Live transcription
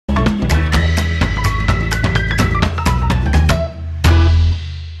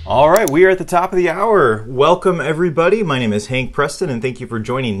All right, we are at the top of the hour. Welcome, everybody. My name is Hank Preston, and thank you for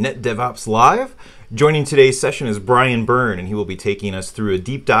joining NetDevOps Live. Joining today's session is Brian Byrne, and he will be taking us through a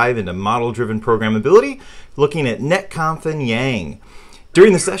deep dive into model-driven programmability, looking at NetConf and Yang.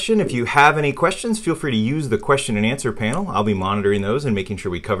 During the session, if you have any questions, feel free to use the question and answer panel. I'll be monitoring those and making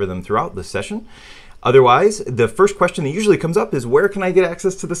sure we cover them throughout the session. Otherwise, the first question that usually comes up is where can I get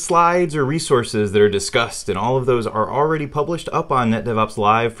access to the slides or resources that are discussed? And all of those are already published up on NetDevOps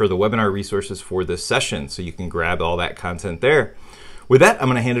Live for the webinar resources for this session, so you can grab all that content there. With that, I'm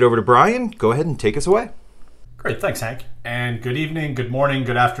going to hand it over to Brian. Go ahead and take us away. Great, thanks, Hank. And good evening, good morning,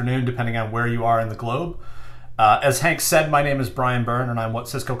 good afternoon, depending on where you are in the globe. As Hank said, my name is Brian Byrne, and I'm what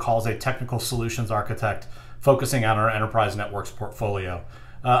Cisco calls a technical solutions architect, focusing on our enterprise networks portfolio.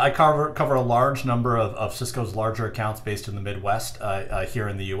 I cover a large number of Cisco's larger accounts based in the Midwest here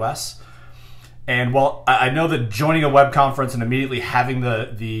in the US. And while I know that joining a web conference and immediately having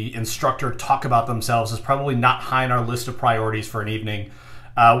the instructor talk about themselves is probably not high on our list of priorities for an evening,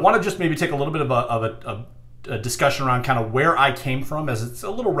 I want to just maybe take a little bit of a discussion around kind of where I came from, as it's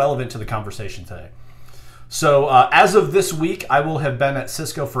a little relevant to the conversation today. So as of this week, I will have been at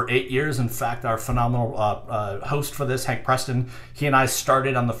Cisco for 8 years. In fact, our phenomenal host for this, Hank Preston, he and I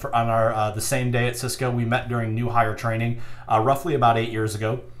started on the same day at Cisco. We met during new hire training roughly about 8 years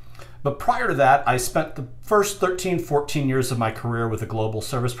ago. But prior to that, I spent the first 13, 14 years of my career with a global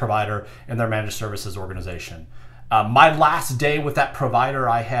service provider and their managed services organization. My last day with that provider,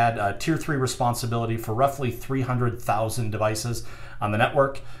 I had Tier 3 responsibility for roughly 300,000 devices on the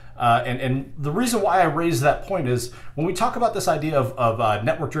network. And the reason why I raise that point is when we talk about this idea of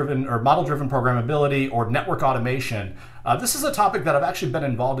network-driven or model-driven programmability or network automation, this is a topic that I've actually been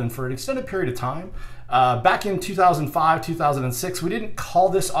involved in for an extended period of time. Back in 2005, 2006, we didn't call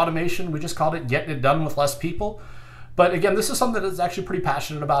this automation, we just called it getting it done with less people. But again, this is something that's actually pretty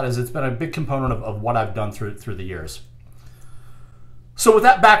passionate about, as it's been a big component of what I've done through the years. So with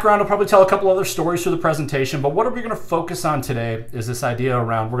that background, I'll probably tell a couple other stories through the presentation, but what are we going to focus on today is this idea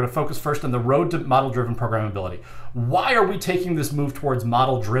around, we're going to focus first on the road to model-driven programmability. Why are we taking this move towards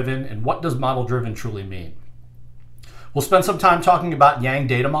model-driven, and what does model-driven truly mean? We'll spend some time talking about Yang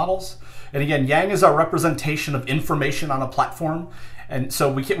data models. And again, Yang is our representation of information on a platform. And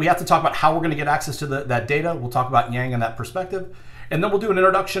so we have to talk about how we're going to get access to that data. We'll talk about Yang in that perspective. And then we'll do an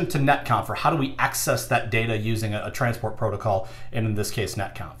introduction to NetConf, or how do we access that data using a transport protocol, and in this case,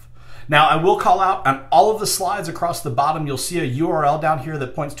 NetConf. Now, I will call out on all of the slides across the bottom, you'll see a URL down here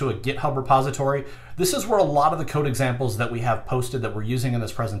that points to a GitHub repository. This is where a lot of the code examples that we have posted that we're using in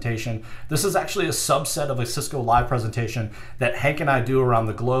this presentation. This is actually a subset of a Cisco Live presentation that Hank and I do around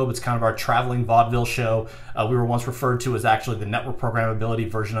the globe. It's kind of our traveling vaudeville show. We were once referred to as actually the network programmability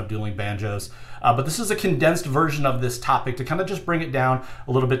version of Dueling Banjos. But this is a condensed version of this topic to kind of just bring it down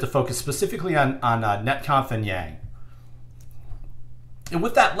a little bit to focus specifically on NetConf and Yang. And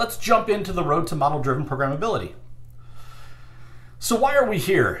with that, let's jump into the road to model-driven programmability. So why are we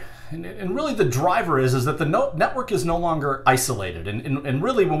here? And really the driver is that the network is no longer isolated. And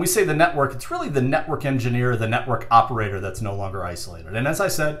really when we say the network, it's really the network engineer, the network operator that's no longer isolated. And as I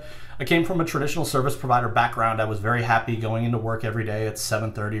said, I came from a traditional service provider background. I was very happy going into work every day at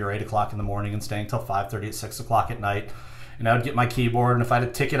 7:30 or 8 o'clock in the morning and staying till 5:30 at 6 o'clock at night. And I would get my keyboard, and if I had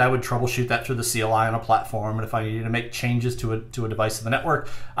a ticket, I would troubleshoot that through the CLI on a platform. And if I needed to make changes to a device in the network,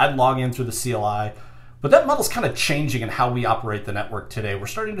 I'd log in through the CLI. But that model's kind of changing in how we operate the network today. We're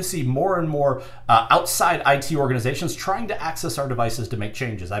starting to see more and more outside IT organizations trying to access our devices to make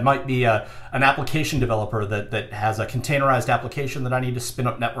changes. I might be an application developer that has a containerized application that I need to spin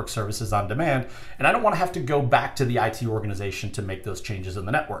up network services on demand, and I don't want to have to go back to the IT organization to make those changes in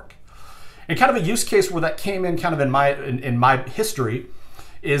the network. And kind of a use case where that came in kind of in my history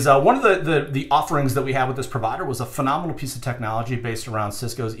is one of the offerings that we have with this provider was a phenomenal piece of technology based around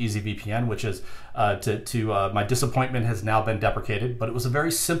Cisco's EasyVPN, which is, to my disappointment, has now been deprecated. But it was a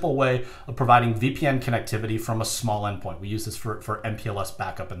very simple way of providing VPN connectivity from a small endpoint. We use this for MPLS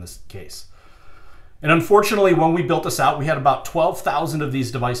backup in this case. And unfortunately, when we built this out, we had about 12,000 of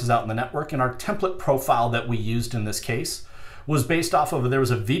these devices out in the network, and our template profile that we used in this case was based off of, there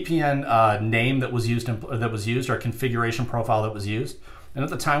was a VPN name that was used, or a configuration profile that was used. And at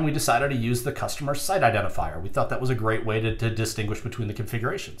the time, we decided to use the customer site identifier. We thought that was a great way to distinguish between the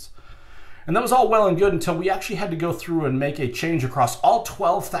configurations. And that was all well and good until we actually had to go through and make a change across all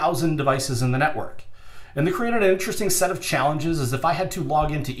 12,000 devices in the network. And that created an interesting set of challenges, as if I had to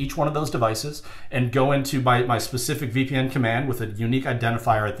log into each one of those devices and go into my specific VPN command with a unique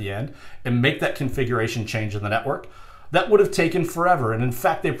identifier at the end and make that configuration change in the network. That would have taken forever. And in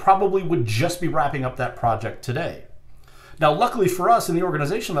fact, they probably would just be wrapping up that project today. Now, luckily for us in the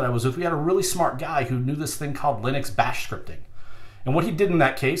organization that I was with, we had a really smart guy who knew this thing called Linux bash scripting. And what he did in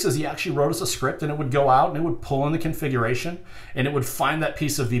that case is he actually wrote us a script, and it would go out and it would pull in the configuration, and it would find that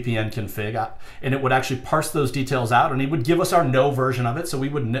piece of VPN config, and it would actually parse those details out, and he would give us our no version of it. So we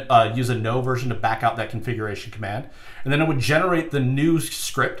would use a no version to back out that configuration command. And then it would generate the new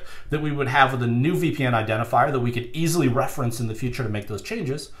script that we would have with a new VPN identifier that we could easily reference in the future to make those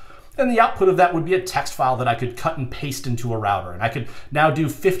changes. And the output of that would be a text file that I could cut and paste into a router. And I could now do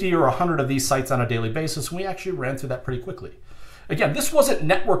 50 or 100 of these sites on a daily basis. And we actually ran through that pretty quickly. Again, this wasn't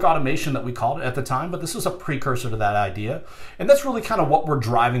network automation that we called it at the time, but this was a precursor to that idea. And that's really kind of what we're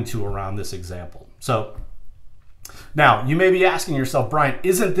driving to around this example. So now you may be asking yourself, Brian,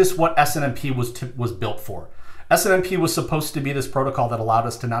 isn't this what SNMP was built for? SNMP was supposed to be this protocol that allowed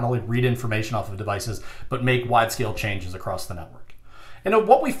us to not only read information off of devices, but make wide-scale changes across the network. And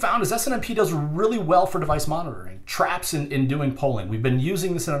what we found is SNMP does really well for device monitoring, traps in doing polling. We've been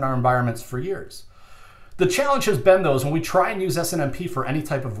using this in our environments for years. The challenge has been, though, is when we try and use SNMP for any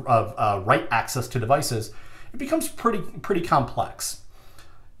type of write access to devices, it becomes pretty complex.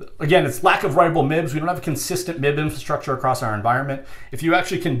 Again, it's lack of writable MIBs. We don't have a consistent MIB infrastructure across our environment. If you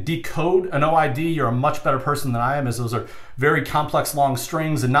actually can decode an OID, you're a much better person than I am, as those are very complex long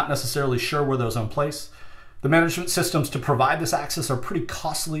strings and not necessarily sure where those are in place. The management systems to provide this access are pretty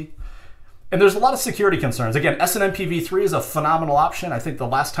costly. And there's a lot of security concerns. Again, SNMP v3 is a phenomenal option. I think the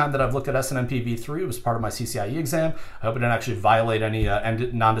last time that I've looked at SNMP v3 was part of my CCIE exam. I hope it didn't actually violate any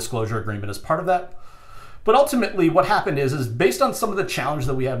non-disclosure agreement as part of that. But ultimately, what happened is based on some of the challenge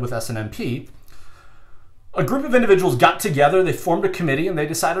that we had with SNMP, a group of individuals got together, they formed a committee, and they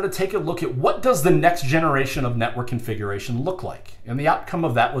decided to take a look at what does the next generation of network configuration look like. And the outcome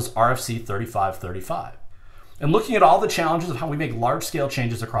of that was RFC 3535. And looking at all the challenges of how we make large-scale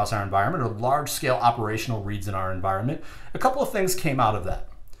changes across our environment or large-scale operational reads in our environment, a couple of things came out of that.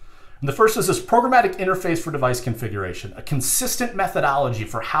 And the first is this programmatic interface for device configuration, a consistent methodology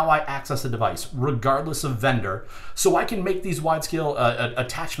for how I access a device, regardless of vendor, so I can make these wide-scale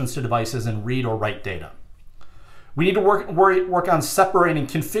attachments to devices and read or write data. We need to work on separating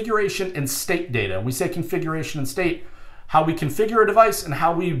configuration and state data. And we say configuration and state, how we configure a device and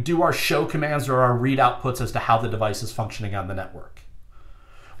how we do our show commands or our read outputs as to how the device is functioning on the network.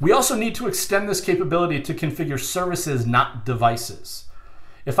 We also need to extend this capability to configure services, not devices.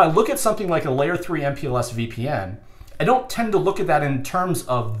 If I look at something like a layer 3 MPLS VPN, I don't tend to look at that in terms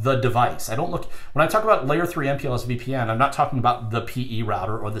of the device. When I talk about layer 3 MPLS VPN, I'm not talking about the PE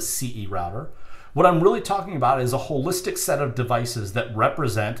router or the CE router. What I'm really talking about is a holistic set of devices that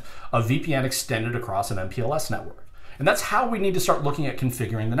represent a VPN extended across an MPLS network. And that's how we need to start looking at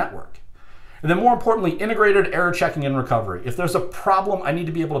configuring the network. And then more importantly, integrated error checking and recovery. If there's a problem, I need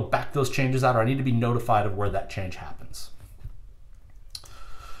to be able to back those changes out, or I need to be notified of where that change happens.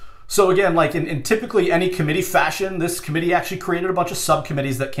 So again, like in typically any committee fashion, this committee actually created a bunch of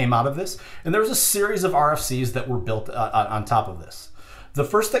subcommittees that came out of this. And there was a series of RFCs that were built on top of this. The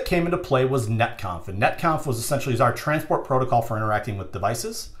first that came into play was NETCONF. And NETCONF was essentially our transport protocol for interacting with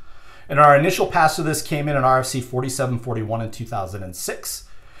devices. And our initial pass to this came in RFC 4741 in 2006.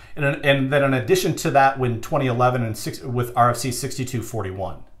 And then in addition to that, in 2011 with RFC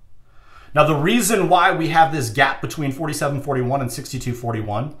 6241. Now the reason why we have this gap between 4741 and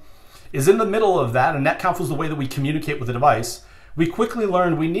 6241 is in the middle of that, and NETCONF was the way that we communicate with the device, we quickly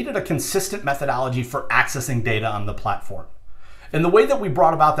learned we needed a consistent methodology for accessing data on the platform. And the way that we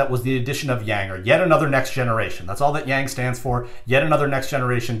brought about that was the addition of Yang, or yet another next generation. That's all that Yang stands for, yet another next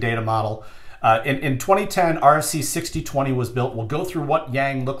generation data model. In 2010, RFC 6020 was built. We'll go through what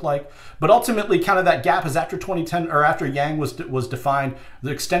Yang looked like, but ultimately kind of that gap is after 2010, or after Yang was defined,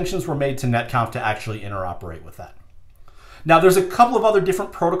 the extensions were made to NETCONF to actually interoperate with that. Now there's a couple of other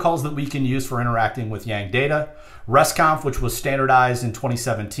different protocols that we can use for interacting with Yang data. RESTCONF, which was standardized in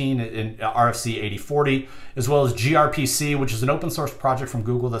 2017 in RFC 8040, as well as gRPC, which is an open source project from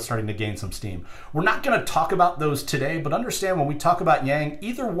Google that's starting to gain some steam. We're not going to talk about those today, but understand when we talk about Yang,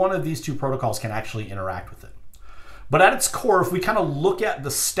 either one of these two protocols can actually interact with it. But at its core, if we kind of look at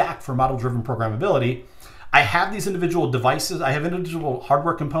the stack for model-driven programmability, I have these individual devices, I have individual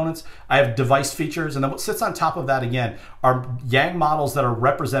hardware components, I have device features, and then what sits on top of that again are Yang models that are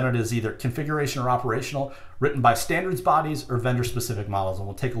represented as either configuration or operational, written by standards bodies or vendor-specific models, and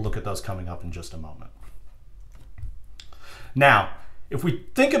we'll take a look at those coming up in just a moment. Now, if we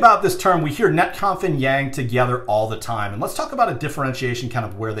think about this term, we hear NETCONF and Yang together all the time, and let's talk about a differentiation kind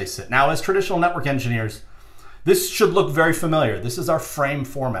of where they sit. Now, as traditional network engineers, This should look very familiar. This is our frame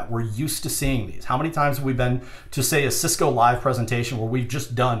format. We're used to seeing these. How many times have we been to, say, a Cisco live presentation where we've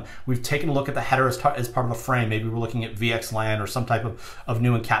taken a look at the header as part of a frame. Maybe we're looking at VXLAN or some type of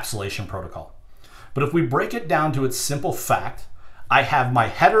new encapsulation protocol. But if we break it down to its simple fact, I have my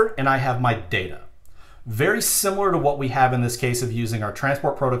header and I have my data. Very similar to what we have in this case of using our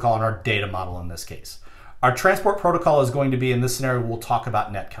transport protocol and our data model in this case. Our transport protocol is going to be, in this scenario, we'll talk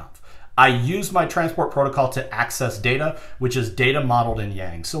about NETCONF. I use my transport protocol to access data, which is data modeled in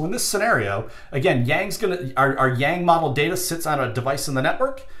Yang. So in this scenario, again, our Yang model data sits on a device in the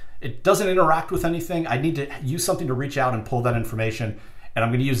network. It doesn't interact with anything. I need to use something to reach out and pull that information. And I'm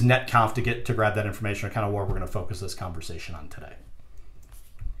going to use NetConf to grab that information, or kind of where we're going to focus this conversation on today.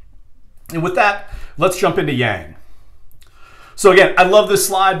 And with that, let's jump into Yang. So again, I love this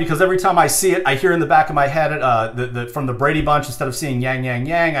slide because every time I see it, I hear in the back of my head from the Brady Bunch, instead of seeing Yang, Yang,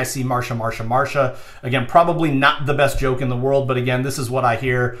 Yang, I see Marsha, Marsha, Marsha. Again, probably not the best joke in the world, but again, this is what I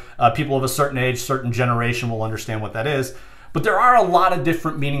hear. People of a certain age, certain generation will understand what that is. But there are a lot of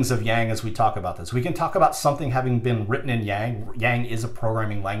different meanings of Yang as we talk about this. We can talk about something having been written in Yang. Yang is a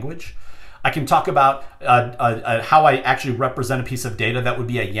programming language. I can talk about how I actually represent a piece of data. That would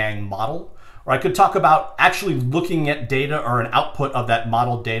be a Yang model. Or I could talk about actually looking at data or an output of that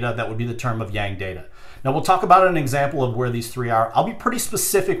model data. That would be the term of Yang data. Now we'll talk about an example of where these three are. I'll be pretty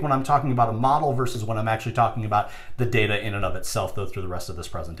specific when I'm talking about a model versus when I'm actually talking about the data in and of itself, though, through the rest of this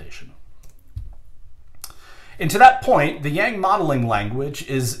presentation. And to that point, the Yang modeling language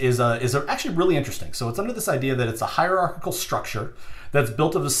is actually really interesting. So it's under this idea that it's a hierarchical structure that's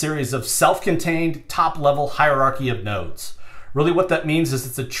built of a series of self-contained top-level hierarchy of nodes. Really what that means is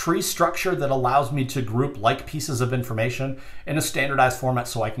it's a tree structure that allows me to group like pieces of information in a standardized format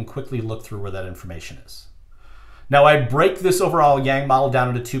so I can quickly look through where that information is. Now I break this overall Yang model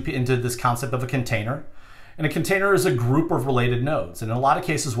down into this concept of a container. And a container is a group of related nodes. And in a lot of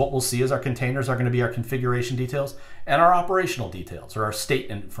cases, what we'll see is our containers are going to be our configuration details and our operational details, or our state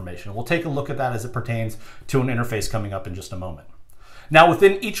information. We'll take a look at that as it pertains to an interface coming up in just a moment. Now,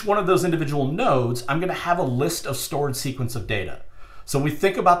 within each one of those individual nodes, I'm going to have a list of stored sequence of data. So when we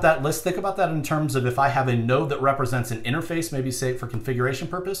think about that list, think about that in terms of if I have a node that represents an interface, maybe say for configuration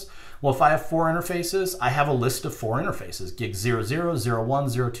purpose. Well, if I have 4 interfaces, I have a list of 4 interfaces, gig 00,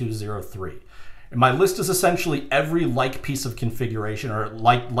 01, 02, 03. And my list is essentially every like piece of configuration or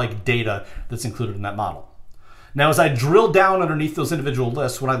like data that's included in that model. Now, as I drill down underneath those individual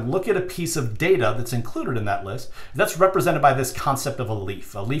lists, when I look at a piece of data that's included in that list, that's represented by this concept of a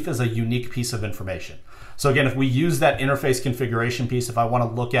leaf. A leaf is a unique piece of information. So again, if we use that interface configuration piece, if I want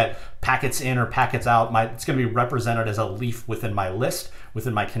to look at packets in or packets out, it's going to be represented as a leaf within my list,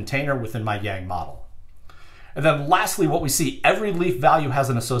 within my container, within my Yang model. And then lastly, what we see, every leaf value has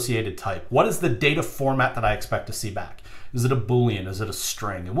an associated type. What is the data format that I expect to see back? Is it a Boolean? Is it a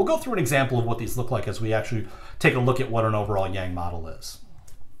string? And we'll go through an example of what these look like as we actually take a look at what an overall Yang model is.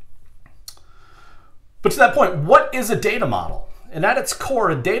 But to that point, what is a data model? And at its core,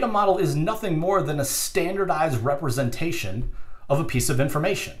 a data model is nothing more than a standardized representation of a piece of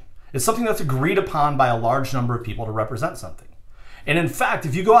information. It's something that's agreed upon by a large number of people to represent something. And in fact,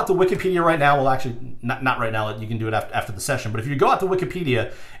 if you go out to Wikipedia right now, well, actually, not right now, you can do it after the session, but if you go out to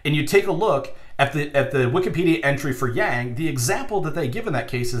Wikipedia and you take a look at the Wikipedia entry for Yang, the example that they give in that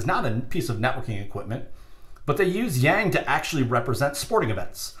case is not a piece of networking equipment, but they use Yang to actually represent sporting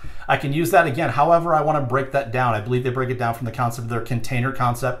events. I can use that again however I want to break that down. I believe they break it down from the concept of their container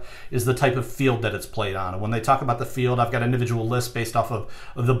concept is the type of field that it's played on. And when they talk about the field, I've got individual lists based off of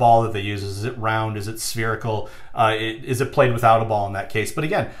the ball that they use. Is it round? Is it spherical? Is it played without a ball in that case? But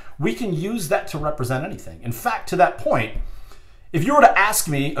again, we can use that to represent anything. In fact, to that point, if you were to ask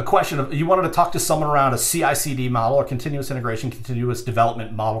me a question of you wanted to talk to someone around a CI/CD model or continuous integration, continuous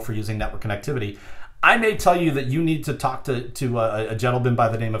development model for using network connectivity, I may tell you that you need to talk to a gentleman by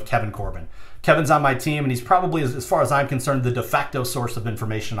the name of Kevin Corbin. Kevin's on my team, and he's probably, as far as I'm concerned, the de facto source of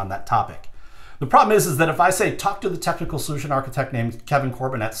information on that topic. The problem is that if I say talk to the technical solution architect named Kevin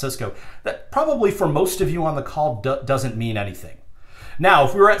Corbin at Cisco, that probably for most of you on the call doesn't mean anything. Now,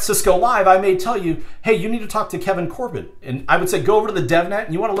 if we were at Cisco Live, I may tell you, hey, you need to talk to Kevin Corbin. And I would say go over to the DevNet,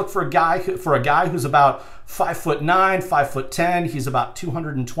 and you want to look for a guy who's about 5'9", 5'10". He's about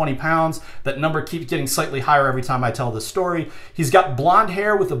 220 pounds. That number keeps getting slightly higher every time I tell this story. He's got blonde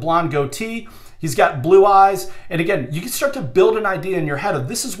hair with a blonde goatee. He's got blue eyes. And again, you can start to build an idea in your head of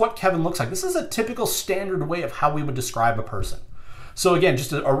this is what Kevin looks like. This is a typical standard way of how we would describe a person. So again,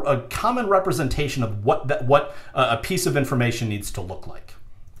 just a common representation of what a piece of information needs to look like.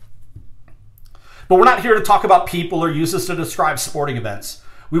 But we're not here to talk about people or use this to describe sporting events.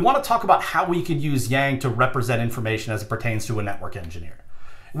 we want to talk about how we can use Yang to represent information as it pertains to a network engineer.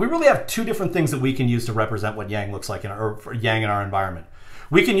 We really have two different things that we can use to represent what Yang looks like for Yang in our environment.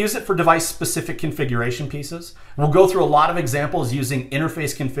 We can use it for device-specific configuration pieces. We'll go through a lot of examples using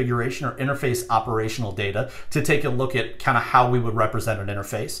interface configuration or interface operational data to take a look at kind of how we would represent an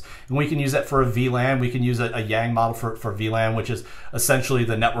interface. And we can use that for a VLAN. We can use a Yang model for VLAN, which is essentially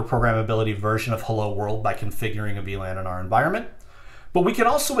the network programmability version of Hello World by configuring a VLAN in our environment. But we can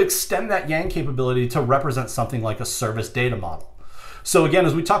also extend that Yang capability to represent something like a service data model. So again,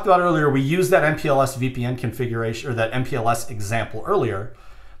 as we talked about earlier, we used that MPLS VPN configuration or that MPLS example earlier.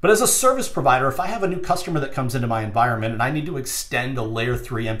 But as a service provider, if I have a new customer that comes into my environment and I need to extend a layer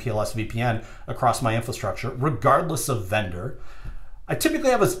 3 MPLS VPN across my infrastructure, regardless of vendor, I typically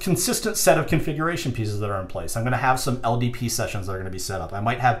have a consistent set of configuration pieces that are in place. I'm going to have some LDP sessions that are going to be set up. I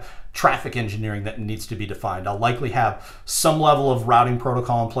might have traffic engineering that needs to be defined. I'll likely have some level of routing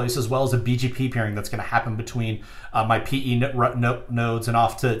protocol in place, as well as a BGP pairing that's going to happen between my PE nodes and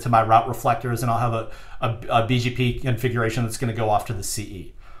off to my route reflectors, and I'll have a BGP configuration that's going to go off to the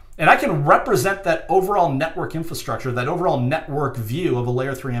CE. And I can represent that overall network infrastructure, that overall network view of a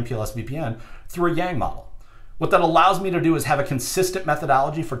layer 3 MPLS VPN through a Yang model. What that allows me to do is have a consistent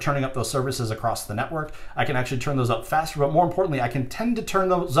methodology for turning up those services across the network. I can actually turn those up faster, but more importantly, I can tend to turn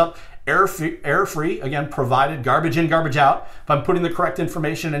those up error-free, again, provided garbage in, garbage out. If I'm putting the correct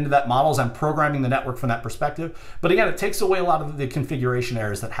information into that model as I'm programming the network from that perspective. But again, it takes away a lot of the configuration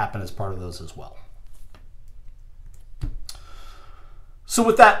errors that happen as part of those as well. So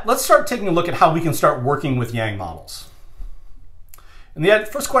with that, let's start taking a look at how we can start working with Yang models. And the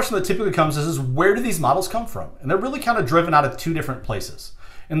first question that typically comes is where do these models come from? And they're really kind of driven out of two different places.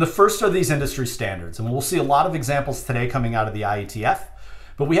 And the first are these industry standards. And we'll see a lot of examples today coming out of the IETF.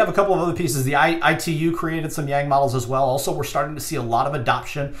 But we have a couple of other pieces. The ITU created some Yang models as well. Also, we're starting to see a lot of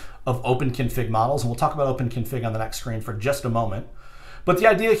adoption of open config models. And we'll talk about open config on the next screen for just a moment. But the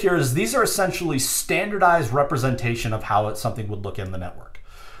idea here is these are essentially standardized representation of how something would look in the network.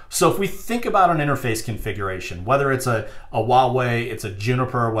 So if we think about an interface configuration, whether it's a Huawei, it's a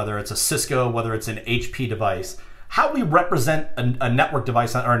Juniper, whether it's a Cisco, whether it's an HP device, how we represent a network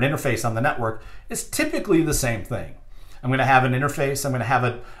device or an interface on the network is typically the same thing. I'm going to have an interface. I'm going to have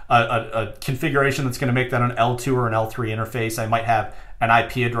a configuration that's going to make that an L2 or an L3 interface. I might have an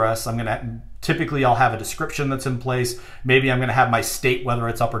IP address. Typically I'll have a description that's in place. Maybe I'm going to have my state, whether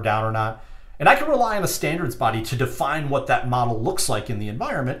it's up or down or not. And I can rely on a standards body to define what that model looks like in the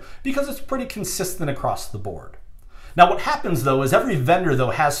environment because it's pretty consistent across the board. Now what happens though is every vendor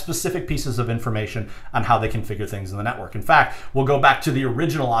though has specific pieces of information on how they configure things in the network. In fact, we'll go back to the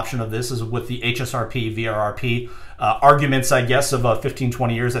original option of this is with the HSRP, VRRP arguments, I guess, of 15,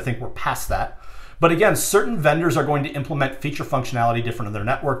 20 years. I think we're past that. But again, certain vendors are going to implement feature functionality different in their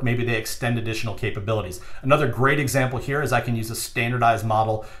network. Maybe they extend additional capabilities. Another great example here is I can use a standardized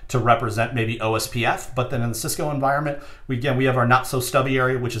model to represent maybe OSPF, but then in the Cisco environment, we have our not so stubby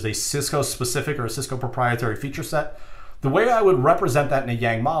area, which is a Cisco specific or a Cisco proprietary feature set. The way I would represent that in a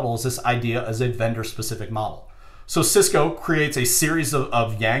Yang model is this idea as a vendor specific model. So Cisco creates a series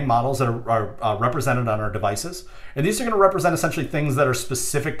of Yang models that are represented on our devices. And these are going to represent essentially things that are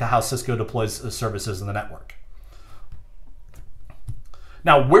specific to how Cisco deploys services in the network.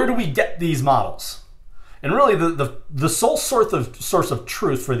 Now, where do we get these models? And really, the sole source of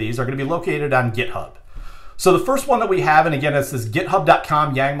truth for these are going to be located on GitHub. So the first one that we have, and again, it's this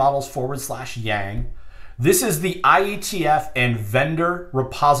github.com Yang models/Yang. This is the IETF and vendor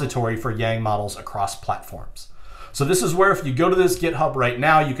repository for Yang models across platforms. So this is where if you go to this GitHub right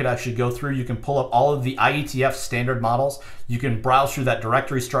now, you could actually go through, you can pull up all of the IETF standard models. You can browse through that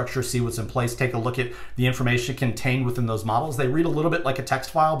directory structure, see what's in place, take a look at the information contained within those models. They read a little bit like a text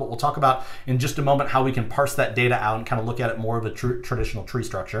file, but we'll talk about in just a moment how we can parse that data out and kind of look at it more of a traditional tree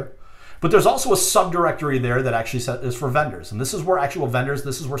structure. But there's also a subdirectory there that actually is for vendors. And this is where actual vendors,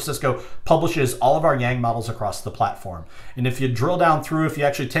 this is where Cisco publishes all of our Yang models across the platform. And if you drill down through, if you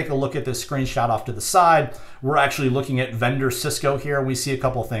actually take a look at this screenshot off to the side, we're actually looking at vendor Cisco here. We see a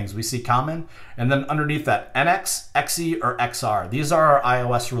couple of things. We see common, and then underneath that, NX, XE, or XR. These are our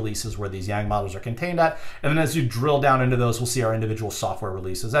iOS releases where these Yang models are contained at. And then as you drill down into those, we'll see our individual software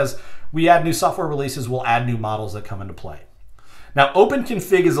releases. As we add new software releases, we'll add new models that come into play. Now,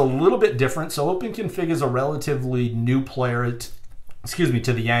 OpenConfig is a little bit different. So OpenConfig is a relatively new player,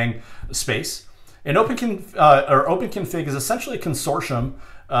 to the Yang space. And OpenConfig is essentially a consortium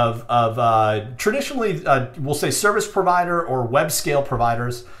of traditionally, we'll say service provider or web scale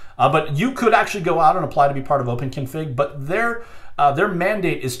providers. But you could actually go out and apply to be part of OpenConfig, but their their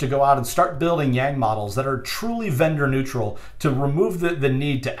mandate is to go out and start building Yang models that are truly vendor neutral to remove the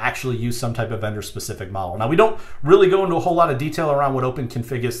need to actually use some type of vendor specific model. Now, we don't really go into a whole lot of detail around what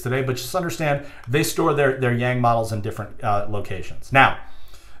OpenConfig is today, but just understand they store their Yang models in different locations. Now,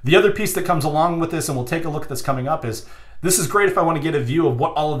 the other piece that comes along with this, and we'll take a look at this coming up, is this is great if I want to get a view of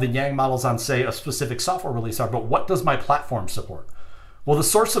what all of the Yang models on, say, a specific software release are, but what does my platform support? Well, the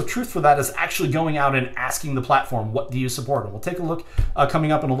source of truth for that is actually going out and asking the platform, what do you support? And we'll take a look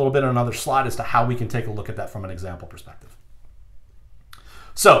coming up in a little bit on another slide as to how we can take a look at that from an example perspective.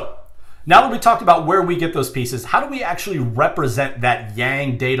 So now that we talked about where we get those pieces, how do we actually represent that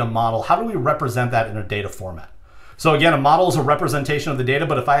Yang data model? How do we represent that in a data format? So again, a model is a representation of the data,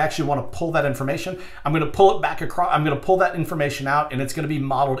 but if I actually want to pull that information, I'm going to pull it back across, I'm going to pull that information out, and it's going to be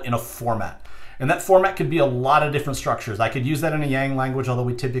modeled in a format. And that format could be a lot of different structures. I could use that in a Yang language, although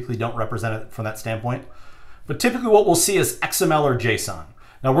we typically don't represent it from that standpoint. But typically what we'll see is XML or JSON.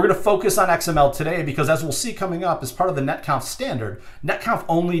 Now we're going to focus on XML today because, as we'll see coming up, as part of the NETCONF standard, NETCONF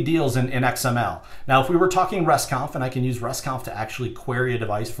only deals in XML. Now if we were talking RESTconf, and I can use RESTconf to actually query a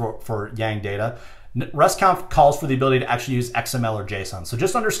device for Yang data, RESTconf calls for the ability to actually use XML or JSON. So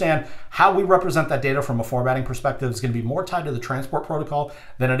just understand how we represent that data from a formatting perspective is going to be more tied to the transport protocol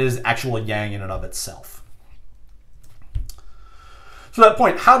than it is actual Yang in and of itself. So at that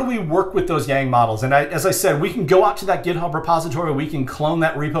point, how do we work with those Yang models? And as I said, we can go out to that GitHub repository, we can clone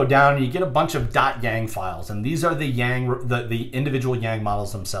that repo down, and you get a bunch of .yang files. And these are the individual Yang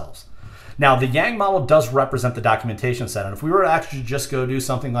models themselves. Now, the Yang model does represent the documentation set, and if we were to actually just go do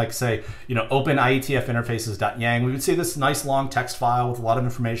something like, say, open IETF interfaces.yang, we would see this nice long text file with a lot of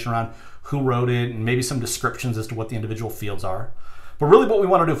information around who wrote it and maybe some descriptions as to what the individual fields are. But really what we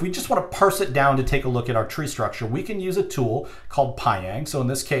want to do, if we just want to parse it down to take a look at our tree structure, we can use a tool called pyang. So in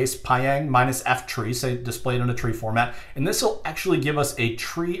this case, pyang minus f tree, say displayed in a tree format, and this will actually give us a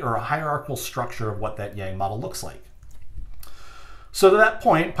tree or a hierarchical structure of what that Yang model looks like. So to that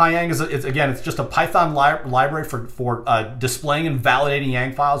point, pyang is again, it's just a Python library for displaying and validating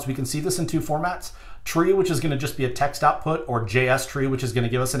Yang files. We can see this in two formats: tree, which is going to just be a text output, or JS tree, which is going to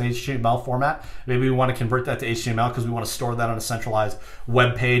give us an HTML format. Maybe we want to convert that to HTML because we want to store that on a centralized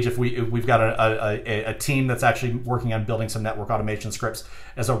web page. If we've got a team that's actually working on building some network automation scripts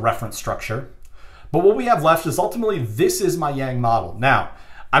as a reference structure. But what we have left is ultimately this is my Yang model. Now,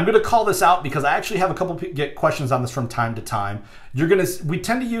 I'm going to call this out because I actually have a couple get questions on this from time to time. We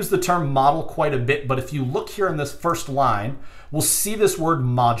tend to use the term model quite a bit, but if you look here in this first line, we'll see this word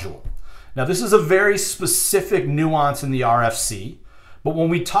module. Now this is a very specific nuance in the RFC, but when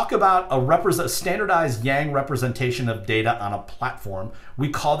we talk about a standardized Yang representation of data on a platform, we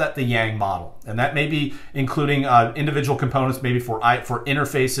call that the Yang model. And that may be including individual components, maybe for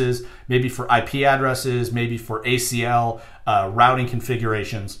interfaces, maybe for IP addresses, maybe for ACL, routing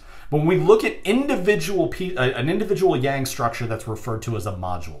configurations. But when we look at an individual Yang structure, that's referred to as a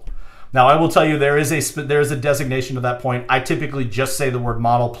module. Now, I will tell you there is a designation to that point. I typically just say the word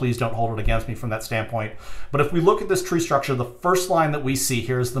model. Please don't hold it against me from that standpoint. But if we look at this tree structure, the first line that we see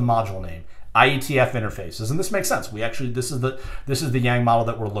here is the module name, IETF interfaces, and this makes sense. This is the Yang model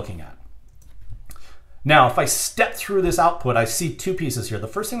that we're looking at. Now, if I step through this output, I see two pieces here. The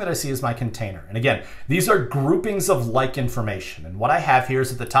first thing that I see is my container. And again, these are groupings of like information. And what I have here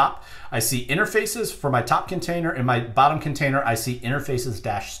is at the top, I see interfaces for my top container. In my bottom container, I see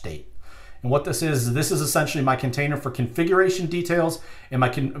interfaces-state. And what this is essentially my container for configuration details, and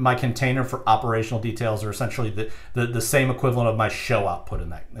my container for operational details are essentially the same equivalent of my show output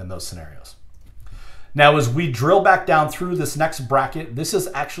in those scenarios. Now, as we drill back down through this next bracket, this is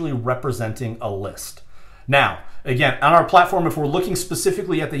actually representing a list. Now, again, on our platform, if we're looking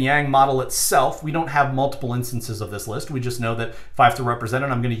specifically at the Yang model itself, we don't have multiple instances of this list. We just know that if I have to represent it,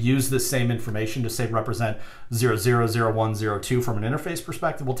 I'm going to use this same information to say represent 000102 from an interface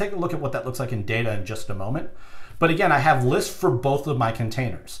perspective. We'll take a look at what that looks like in data in just a moment. But again, I have lists for both of my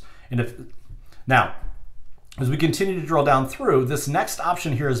containers. Now, as we continue to drill down through, this next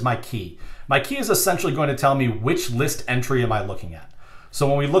option here is my key. My key is essentially going to tell me which list entry am I looking at. So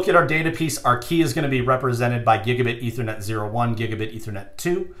when we look at our data piece, our key is going to be represented by gigabit Ethernet 01, gigabit Ethernet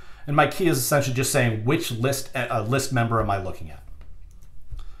 2, and my key is essentially just saying which list member am I looking at.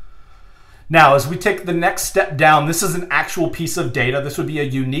 Now, as we take the next step down, this is an actual piece of data. This would be a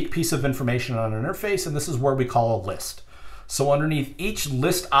unique piece of information on an interface, and this is where we call a list. So underneath each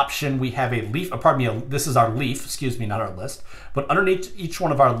list option, we have a leaf, this is our leaf, excuse me, not our list, but underneath each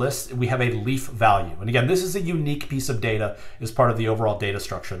one of our lists, we have a leaf value. And again, this is a unique piece of data as part of the overall data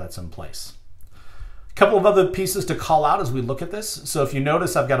structure that's in place. A couple of other pieces to call out as we look at this. So if you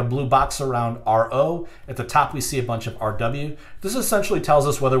notice, I've got a blue box around RO. At the top, we see a bunch of RW. This essentially tells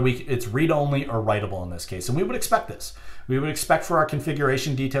us whether it's read-only or writable in this case. And we would expect this. We would expect for our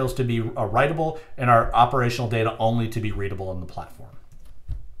configuration details to be writable and our operational data only to be readable in the platform.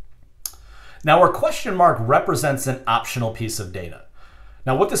 Now, our question mark represents an optional piece of data.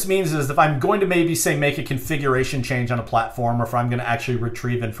 Now, what this means is if I'm going to maybe say make a configuration change on a platform, or if I'm going to actually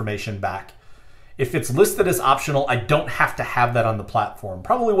retrieve information back, if it's listed as optional, I don't have to have that on the platform.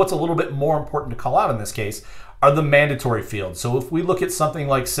 Probably what's a little bit more important to call out in this case are the mandatory fields. So if we look at something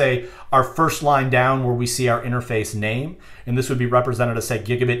like, say, our first line down where we see our interface name, and this would be represented as, say,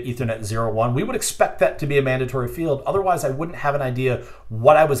 Gigabit Ethernet 01, we would expect that to be a mandatory field. Otherwise, I wouldn't have an idea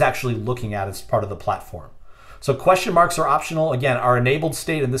what I was actually looking at as part of the platform. So question marks are optional. Again, our enabled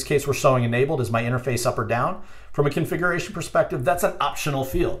state, in this case, we're showing enabled, is my interface up or down. From a configuration perspective, that's an optional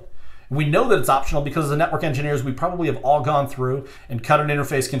field. We know that it's optional because as network engineers, we probably have all gone through and cut an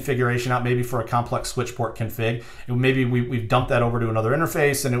interface configuration out, maybe for a complex switch port config. And maybe we've dumped that over to another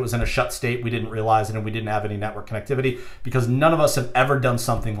interface and it was in a shut state. We didn't realize it and we didn't have any network connectivity because none of us have ever done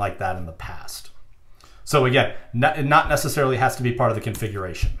something like that in the past. So again, not necessarily has to be part of the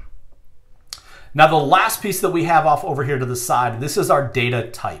configuration. Now the last piece that we have off over here to the side, this is our data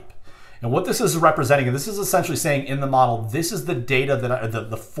type. And what this is representing, and this is essentially saying in the model, this is the data that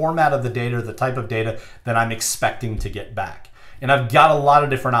the format of the data, the type of data that I'm expecting to get back. And I've got a lot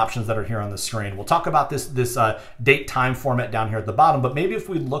of different options that are here on the screen. We'll talk about this date time format down here at the bottom, but maybe if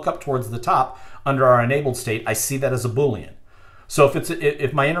we look up towards the top under our enabled state, I see that as a Boolean. So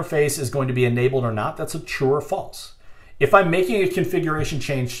if my interface is going to be enabled or not, that's a true or false. If I'm making a configuration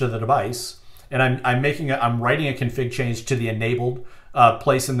change to the device, and I'm writing a config change to the enabled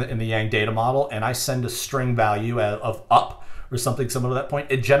place in the Yang data model, and I send a string value of up or something similar to that point,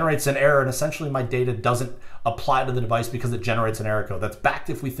 it generates an error, and essentially my data doesn't apply to the device because it generates an error code. That's backed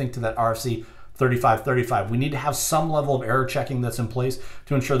if we think to that RFC 3535. We need to have some level of error checking that's in place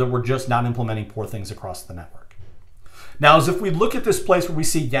to ensure that we're just not implementing poor things across the network. Now, as if we look at this place where we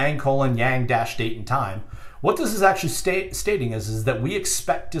see Yang : Yang dash date and time, what this is actually stating is that we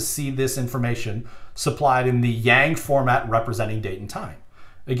expect to see this information supplied in the Yang format representing date and time.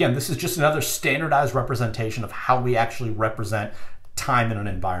 Again, this is just another standardized representation of how we actually represent time in an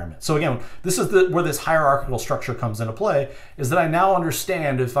environment. So again, this is where this hierarchical structure comes into play, is that I now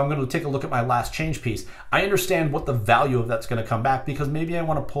understand, if I'm going to take a look at my last change piece, I understand what the value of that's going to come back, because maybe I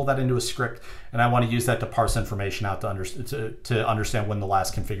want to pull that into a script and I want to use that to parse information out to understand when the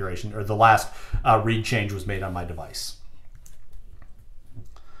last configuration or the last read change was made on my device.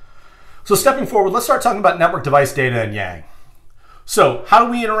 So stepping forward, let's start talking about network device data in Yang. So how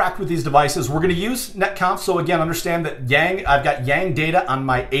do we interact with these devices? We're going to use NETCONF. So again, understand that I've got Yang data on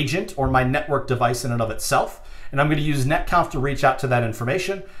my agent or my network device in and of itself. And I'm going to use NETCONF to reach out to that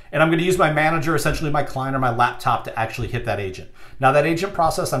information. And I'm going to use my manager, essentially my client or my laptop, to actually hit that agent. Now that agent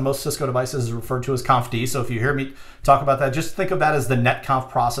process on most Cisco devices is referred to as confd. So if you hear me talk about that, just think of that as the NETCONF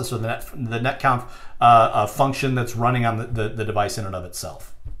process or the NETCONF function that's running on the device in and of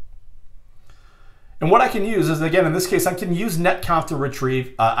itself. And what I can use is, again, in this case, I can use NETCONF to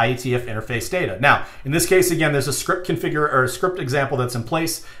retrieve IETF interface data. Now, in this case, again, there's a script configure or a script example that's in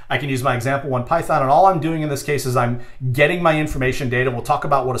place. I can use my example one Python, and all I'm doing in this case is I'm getting my information data. We'll talk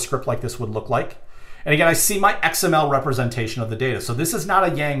about what a script like this would look like. And again, I see my XML representation of the data. So this is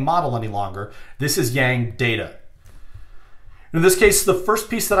not a Yang model any longer. This is Yang data. In this case, the first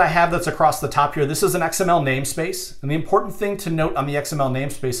piece that I have that's across the top here, this is an XML namespace. And the important thing to note on the XML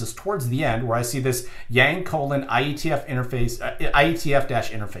namespace is towards the end where I see this Yang : IETF interface,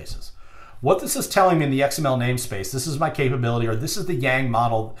 IETF-interfaces. What this is telling me in the XML namespace, this is my capability, or this is the Yang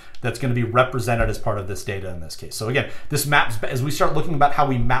model that's going to be represented as part of this data in this case. So again, this maps, as we start looking about how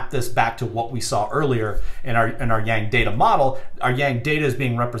we map this back to what we saw earlier in our Yang data model, our Yang data is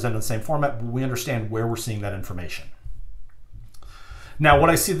being represented in the same format, but we understand where we're seeing that information. Now,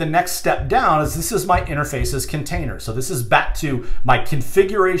 what I see the next step down is this is my interfaces container. So this is back to my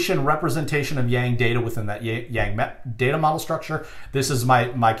configuration representation of Yang data within that Yang data model structure. This is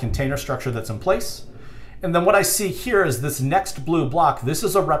my container structure that's in place. And then what I see here is this next blue block. This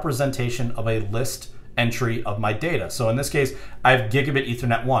is a representation of a list entry of my data. So in this case, I have Gigabit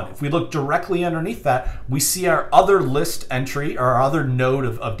Ethernet 1. If we look directly underneath that, we see our other list entry, or our other node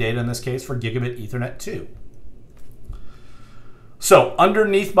of data in this case for Gigabit Ethernet 2. So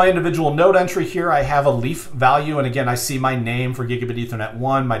underneath my individual node entry here, I have a leaf value. And again, I see my name for Gigabit Ethernet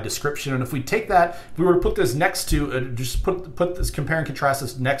 1, my description. And if we take that, if we were to put this next to, just put this, compare and contrast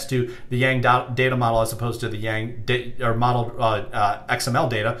this next to the Yang data model as opposed to the Yang model XML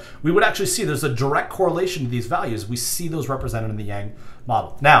data, we would actually see there's a direct correlation to these values. We see those represented in the Yang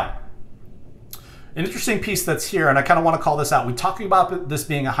model. Now, an interesting piece that's here, and I kind of want to call this out. We're talking about this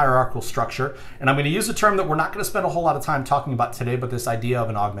being a hierarchical structure, and I'm going to use a term that we're not going to spend a whole lot of time talking about today, but this idea of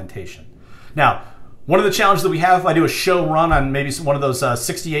an augmentation. Now, one of the challenges that we have, if I do a show run on maybe one of those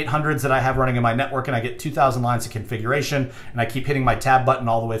 6800s that I have running in my network, and I get 2,000 lines of configuration, and I keep hitting my tab button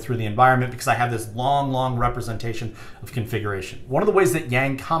all the way through the environment because I have this long representation of configuration. One of the ways that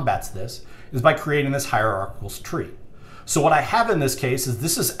Yang combats this is by creating this hierarchical tree. So what I have in this case is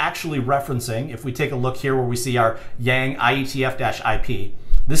this is actually referencing, if we take a look here where we see our Yang IETF-IP,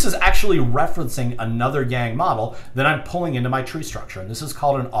 this is actually referencing another Yang model that I'm pulling into my tree structure, and this is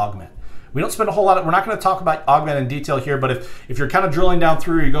called an augment. We don't spend a whole lot of, we're not going to talk about augment in detail here, but if you're kind of drilling down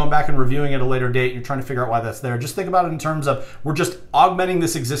through, you're going back and reviewing at a later date, you're trying to figure out why that's there, just think about it in terms of we're just augmenting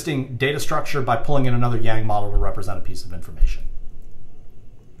this existing data structure by pulling in another Yang model to represent a piece of information.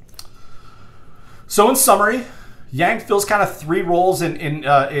 So in summary, Yang fills kind of three roles in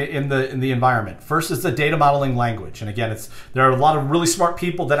the environment. First is the data modeling language. And again, there are a lot of really smart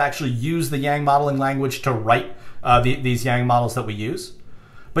people that actually use the Yang modeling language to write these Yang models that we use.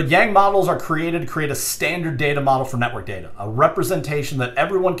 But Yang models are created to create a standard data model for network data, a representation that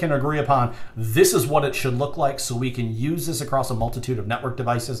everyone can agree upon. This is what it should look like, so we can use this across a multitude of network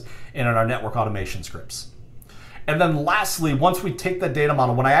devices and in our network automation scripts. And then lastly, once we take that data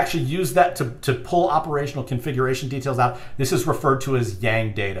model, when I actually use that to pull operational configuration details out, this is referred to as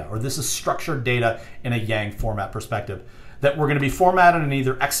Yang data, or this is structured data in a Yang format perspective that we're going to be formatted in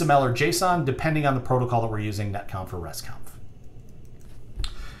either XML or JSON, depending on the protocol that we're using, NETCONF or RESTCONF.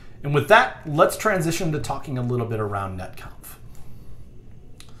 And with that, let's transition to talking a little bit around NETCONF.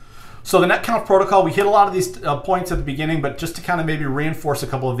 So the NETCONF protocol, we hit a lot of these points at the beginning, but just to kind of maybe reinforce a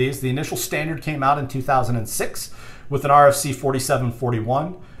couple of these, the initial standard came out in 2006 with an RFC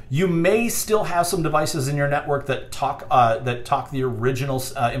 4741. You may still have some devices in your network that talk the original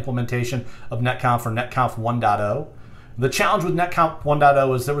implementation of NETCONF or NETCONF 1.0. The challenge with NETCONF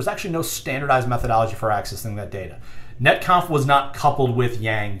 1.0 is there was actually no standardized methodology for accessing that data. NETCONF was not coupled with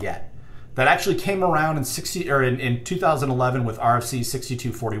Yang yet. That actually came around in 2011 with RFC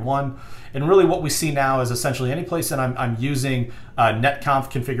 6241. And really what we see now is essentially any place that I'm using NETCONF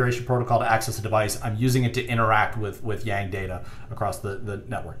configuration protocol to access a device, I'm using it to interact with Yang data across the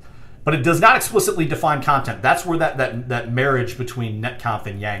network. But it does not explicitly define content. That's where that marriage between NETCONF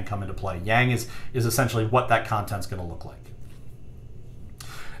and Yang come into play. Yang is essentially what that content's going to look like.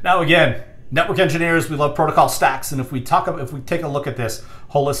 Now again, network engineers, we love protocol stacks, and if we take a look at this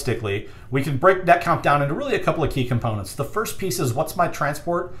holistically, we can break NETCONF down into really a couple of key components. The first piece is what's my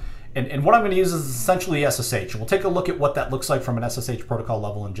transport, and what I'm going to use is essentially SSH. We'll take a look at what that looks like from an SSH protocol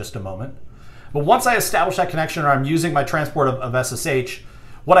level in just a moment. But once I establish that connection, or I'm using my transport of SSH,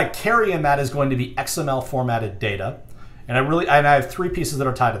 what I carry in that is going to be XML formatted data, and I have three pieces that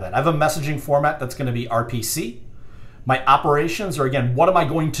are tied to that. I have a messaging format that's going to be RPC. My operations, or again, what am I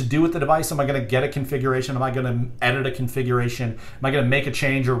going to do with the device? Am I going to get a configuration? Am I going to edit a configuration? Am I going to make a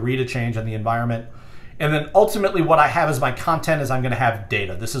change or read a change on the environment? And then ultimately what I have as my content is I'm going to have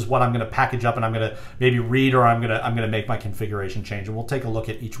data. This is what I'm going to package up and I'm going to maybe read, or I'm going to make my configuration change. And we'll take a look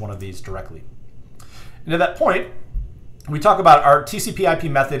at each one of these directly. And at that point, we talk about our TCP/IP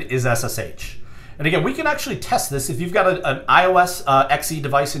method is SSH. And again, we can actually test this if you've got an iOS XE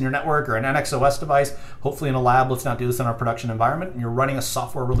device in your network or an NXOS device, hopefully in a lab. Let's not do this in our production environment. And you're running a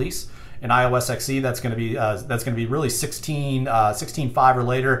software release in iOS XE that's going to be really 16.5 or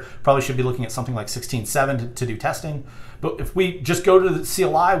later. Probably should be looking at something like 16.7 to do testing. But if we just go to the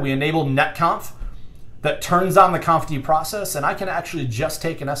CLI, we enable NETCONF. That turns on the conf process, and I can actually just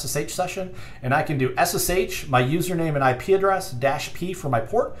take an SSH session, and I can do SSH, my username and IP address, -P for my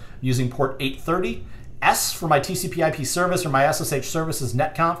port, using port 830, S for my TCP/IP service or my SSH service is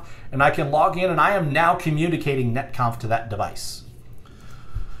NETCONF, and I can log in, and I am now communicating NETCONF to that device.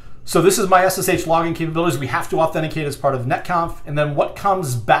 So this is my SSH logging capabilities. We have to authenticate as part of NETCONF, and then what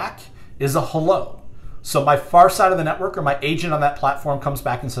comes back is a hello. So my far side of the network, or my agent on that platform, comes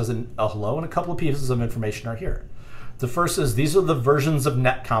back and says a hello, and a couple of pieces of information are here. The first is these are the versions of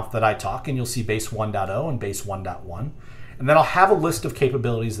NETCONF that I talk, and you'll see base 1.0 and base 1.1. And then I'll have a list of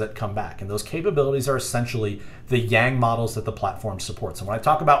capabilities that come back. And those capabilities are essentially the Yang models that the platform supports. And when I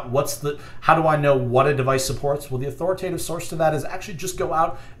talk about how do I know what a device supports? Well, the authoritative source to that is actually just go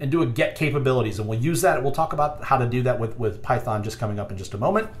out and do a get capabilities. And we'll use that. We'll talk about how to do that with Python just coming up in just a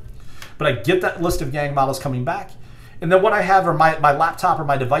moment. But I get that list of Yang models coming back. And then what I have are my laptop or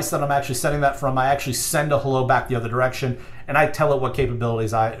my device that I'm actually sending that from. I actually send a hello back the other direction, and I tell it what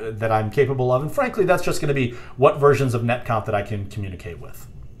capabilities that I'm capable of. And frankly, that's just going to be what versions of NetConf that I can communicate with.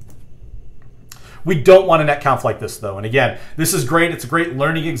 We don't want a NetConf like this, though. And again, this is great. It's a great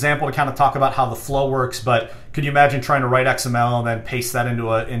learning example to kind of talk about how the flow works. But could you imagine trying to write XML and then paste that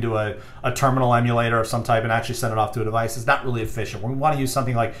into a terminal emulator of some type and actually send it off to a device? It's not really efficient. We want to use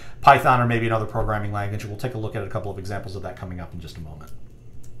something like Python or maybe another programming language. We'll take a look at a couple of examples of that coming up in just a moment.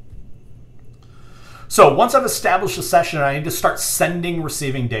 So once I've established a session and I need to start sending,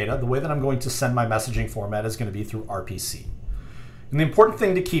 receiving data, the way that I'm going to send my messaging format is going to be through RPC. And the important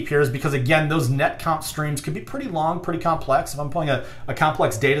thing to keep here is because, again, those NetConf streams could be pretty long, pretty complex. If I'm pulling a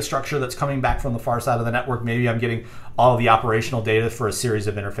complex data structure that's coming back from the far side of the network, maybe I'm getting all of the operational data for a series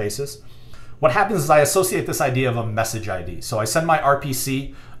of interfaces. What happens is I associate this idea of a message ID. So I send my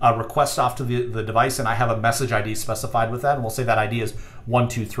RPC request off to the device, and I have a message ID specified with that. And we'll say that ID is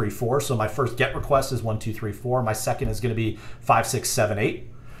 1234. So my first GET request is 1234. My second is going to be 5678.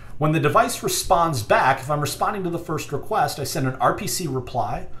 When the device responds back, if I'm responding to the first request, I send an RPC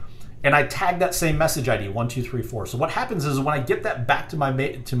reply, and I tag that same message ID, 1234. So what happens is when I get that back to my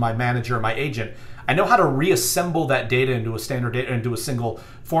manager or my agent, I know how to reassemble that data into a standard data, into a single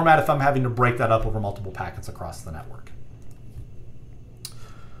format if I'm having to break that up over multiple packets across the network.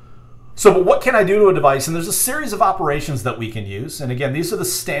 So but what can I do to a device? And there's a series of operations that we can use. And again, these are the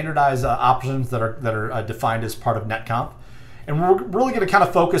standardized options that are defined as part of NetConf. And we're really going to kind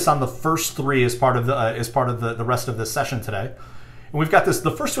of focus on the first three as part of the rest of this session today. And we've got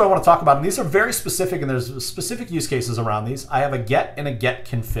the first two I want to talk about, and these are very specific, and there's specific use cases around these. I have a get and a get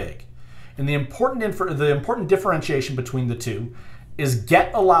config. And the important differentiation between the two is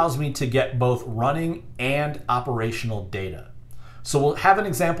get allows me to get both running and operational data. So we'll have an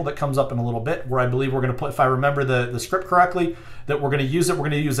example that comes up in a little bit where I believe we're going to put, if I remember the script correctly, that we're going to use it. We're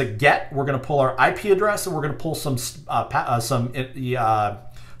going to use a get. We're going to pull our IP address, and we're going to pull some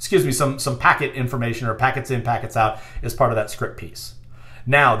packet information or packets in, packets out as part of that script piece.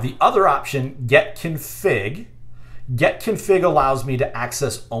 Now the other option, get config. Get config allows me to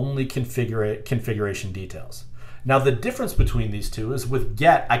access only configuration details. Now the difference between these two is with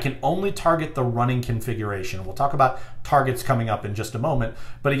get, I can only target the running configuration. We'll talk about targets coming up in just a moment.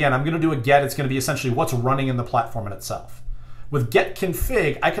 But again, I'm going to do a get. It's going to be essentially what's running in the platform in itself. With get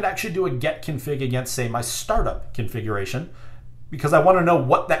config, I could actually do a get config against, say, my startup configuration, because I want to know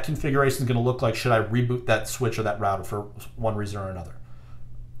what that configuration is going to look like should I reboot that switch or that router for one reason or another.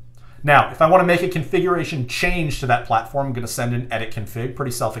 Now, if I want to make a configuration change to that platform, I'm going to send an edit config,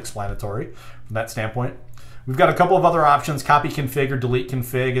 pretty self-explanatory from that standpoint. We've got a couple of other options, copy config or delete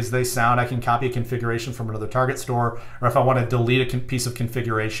config. As they sound, I can copy a configuration from another target store, or if I want to delete a piece of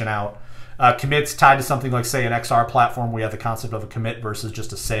configuration out. Commits tied to something like, say, an XR platform, we have the concept of a commit versus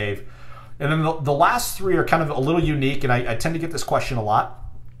just a save. And then the last three are kind of a little unique, and I tend to get this question a lot.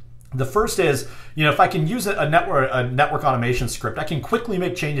 The first is, if I can use a network automation script, I can quickly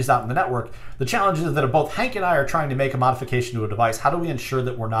make changes out in the network. The challenge is that if both Hank and I are trying to make a modification to a device, how do we ensure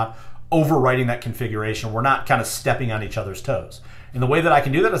that we're not overwriting that configuration? We're not kind of stepping on each other's toes. And the way that I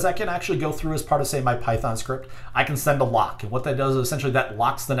can do that is I can actually go through as part of, say, my Python script. I can send a lock. And what that does is essentially that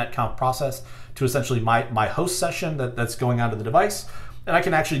locks the netconf process to essentially my host session that's going onto the device. And I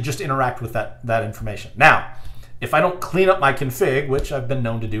can actually just interact with that information. Now, if I don't clean up my config, which I've been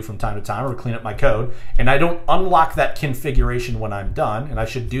known to do from time to time, or clean up my code, and I don't unlock that configuration when I'm done, and I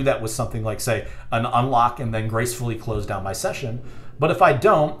should do that with something like, say, an unlock and then gracefully close down my session. But if I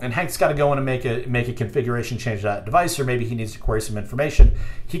don't, and Hank's got to go in and make a configuration change to that device, or maybe he needs to query some information,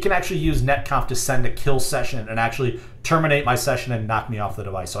 he can actually use netconf to send a kill session and actually terminate my session and knock me off the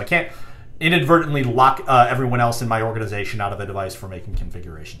device. So I can't inadvertently lock everyone else in my organization out of the device for making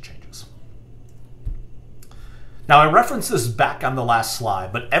configuration changes. Now, I referenced this back on the last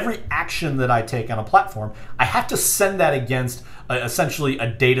slide, but every action that I take on a platform, I have to send that against essentially a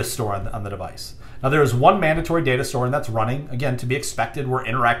data store on the device. Now, there is one mandatory data store, and that's running. Again, to be expected, we're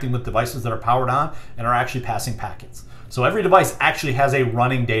interacting with devices that are powered on and are actually passing packets. So every device actually has a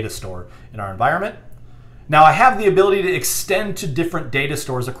running data store in our environment. Now, I have the ability to extend to different data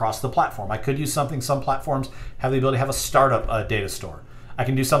stores across the platform. I could use some platforms have the ability to have a startup data store. I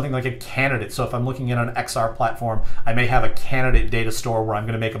can do something like a candidate. So if I'm looking at an XR platform, I may have a candidate data store where I'm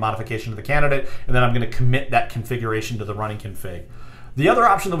going to make a modification to the candidate, and then I'm going to commit that configuration to the running config. The other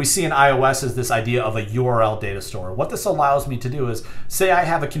option that we see in iOS is this idea of a URL data store. What this allows me to do is, say I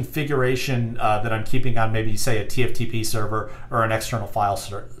have a configuration that I'm keeping on maybe, say, a TFTP server or an external file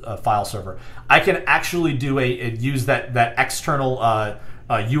server. I can actually use that external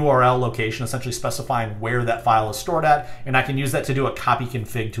URL location, essentially specifying where that file is stored at, and I can use that to do a copy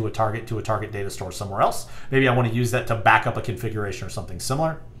config to a target data store somewhere else. Maybe I want to use that to back up a configuration or something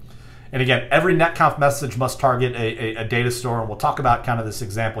similar. And again, every netconf message must target a data store, and we'll talk about kind of this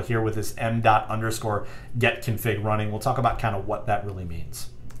example here with this m._get_config running. We'll talk about kind of what that really means.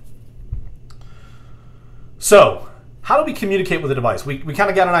 So, how do we communicate with a device? We kind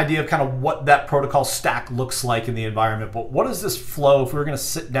of got an idea of kind of what that protocol stack looks like in the environment, but what is this flow if we were going to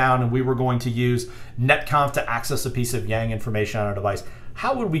sit down and we were going to use netconf to access a piece of Yang information on our device?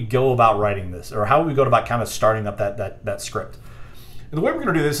 How would we go about writing this, or how would we go about kind of starting up that script? And the way we're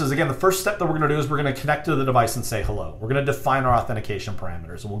going to do this is, again, the first step that we're going to do is we're going to connect to the device and say hello. We're going to define our authentication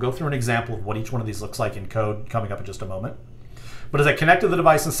parameters, and we'll go through an example of what each one of these looks like in code coming up in just a moment. But as I connect to the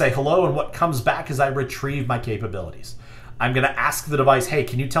device and say hello, and what comes back is I retrieve my capabilities. I'm going to ask the device, hey,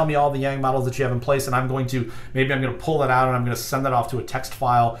 can you tell me all the Yang models that you have in place? And maybe I'm going to pull that out and I'm going to send that off to a text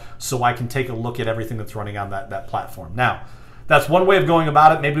file so I can take a look at everything that's running on that platform. Now, that's one way of going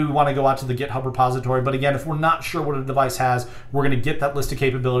about it. Maybe we want to go out to the GitHub repository. But again, if we're not sure what a device has, we're going to get that list of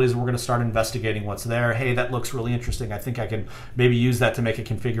capabilities and we're going to start investigating what's there. Hey, that looks really interesting. I think I can maybe use that to make a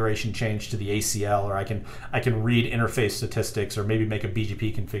configuration change to the ACL, or I can read interface statistics, or maybe make a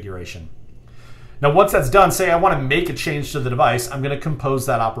BGP configuration. Now, once that's done, say I want to make a change to the device, I'm going to compose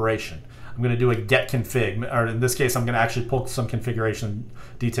that operation. I'm going to do a get config, or in this case, I'm going to actually pull some configuration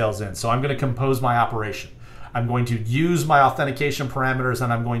details in. So I'm going to compose my operation. I'm going to use my authentication parameters,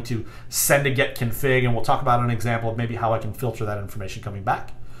 and I'm going to send a get config, and we'll talk about an example of maybe how I can filter that information coming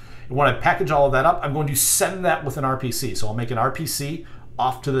back. And when I package all of that up, I'm going to send that with an RPC. So I'll make an RPC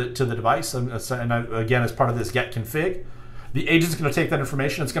off to the device, and again, as part of this get config. The agent's going to take that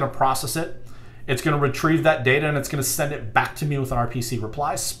information, it's going to process it, it's going to retrieve that data, and it's going to send it back to me with an RPC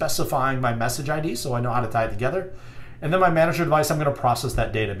reply specifying my message ID so I know how to tie it together. And then my manager device, I'm going to process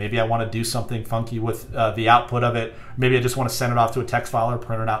that data. Maybe I want to do something funky with the output of it. Maybe I just want to send it off to a text file or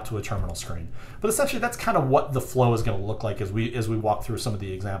print it out to a terminal screen. But essentially, that's kind of what the flow is going to look like as we walk through some of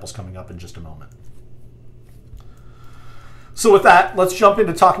the examples coming up in just a moment. So with that, let's jump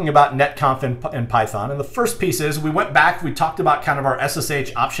into talking about netconf in Python. And the first piece is, we went back, we talked about kind of our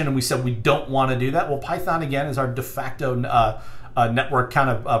SSH option, and we said we don't want to do that. Well, Python, again, is our de facto network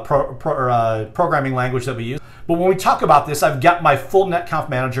kind of programming language that we use. But when we talk about this, I've got my full netconf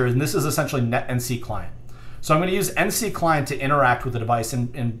manager, and this is essentially netnc client. So I'm going to use nc client to interact with the device.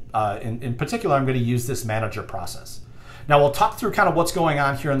 In particular, I'm going to use this manager process. Now we'll talk through kind of what's going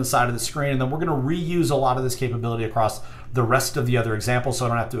on here on the side of the screen, and then we're going to reuse a lot of this capability across the rest of the other examples, so I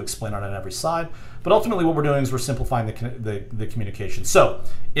don't have to explain it on every slide. But ultimately what we're doing is we're simplifying the communication. So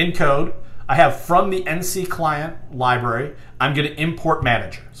in code, I have from the nc client library, I'm going to import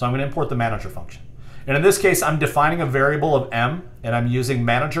manager. So I'm going to import the manager function. And in this case, I'm defining a variable of m, and I'm using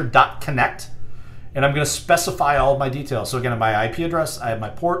manager.connect, and I'm going to specify all of my details. So again, my IP address, I have my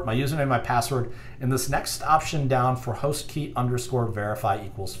port, my username, my password, and this next option down for host key underscore verify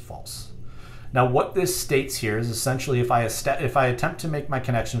equals false. Now what this states here is essentially if I attempt to make my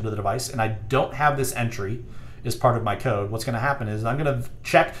connection to the device and I don't have this entry as part of my code, what's going to happen is I'm going to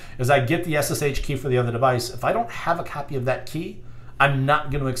check as I get the SSH key for the other device. If I don't have a copy of that key, I'm not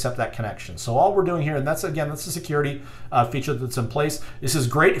going to accept that connection. So all we're doing here, and that's a security feature that's in place. This is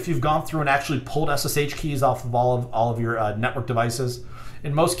great if you've gone through and actually pulled SSH keys off of all of your network devices.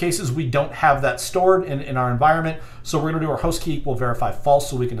 In most cases, we don't have that stored in our environment, so we're going to do our host key equal verify false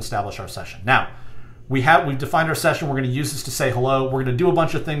so we can establish our session. Now, we've defined our session. We're going to use this to say hello. We're going to do a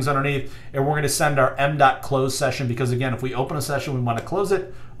bunch of things underneath, and we're going to send our m.close session because, again, if we open a session, we want to close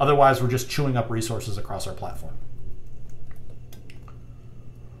it. Otherwise, we're just chewing up resources across our platform.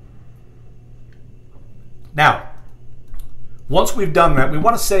 Now, once we've done that, we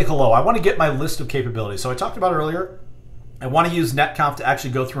want to say hello. I want to get my list of capabilities. So I talked about earlier, I want to use netconf to actually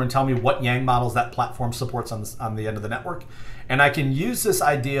go through and tell me what Yang models that platform supports on the end of the network. And I can use this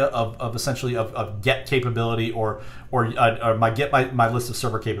idea of essentially get capability or get my list of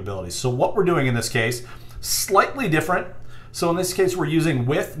server capabilities. So what we're doing in this case, slightly different. So in this case, we're using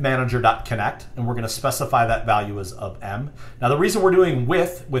with manager.connect, and we're going to specify that value as of M. Now, the reason we're doing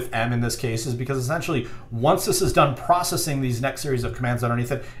with M in this case is because essentially, once this is done processing these next series of commands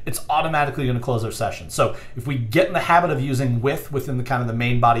underneath it, it's automatically going to close our session. So if we get in the habit of using with within the kind of the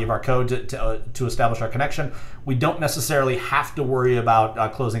main body of our code to establish our connection, we don't necessarily have to worry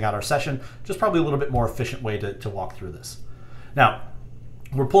about closing out our session. Just probably a little bit more efficient way to walk through this. Now,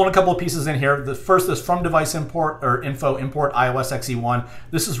 we're pulling a couple of pieces in here. The first is from device import or info import iOS XE1.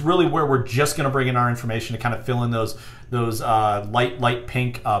 This is really where we're just going to bring in our information to kind of fill in those light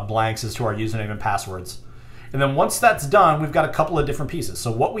pink blanks as to our username and passwords. And then once that's done, we've got a couple of different pieces.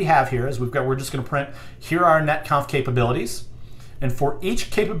 So what we have here is we're just going to print here are our netconf capabilities. And for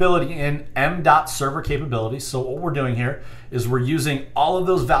each capability in m.server capabilities, so what we're doing here is we're using all of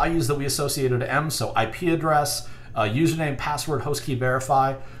those values that we associated to M, so IP address, username, password, host key,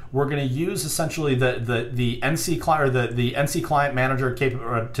 verify. We're going to use essentially the NC client or the NC client manager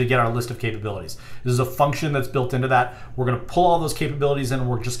to get our list of capabilities. This is a function that's built into that. We're going to pull all those capabilities in, and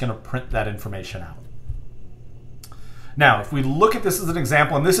we're just going to print that information out. Now, if we look at this as an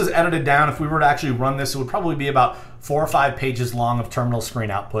example, and this is edited down, if we were to actually run this, it would probably be about 4 or 5 pages long of terminal screen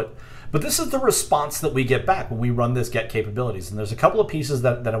output. But this is the response that we get back when we run this get capabilities. And there's a couple of pieces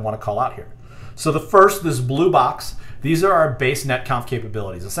that I want to call out here. So the first, this blue box, these are our base netconf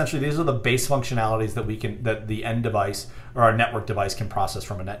capabilities. Essentially, these are the base functionalities that the end device or our network device can process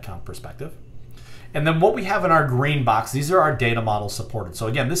from a netconf perspective. And then what we have in our green box, these are our data models supported. So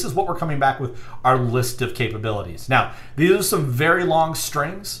again, this is what we're coming back with, our list of capabilities. Now, these are some very long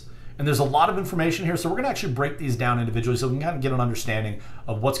strings, and there's a lot of information here. So we're going to actually break these down individually so we can kind of get an understanding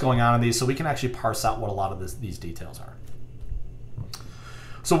of what's going on in these so we can actually parse out what a lot of these details are.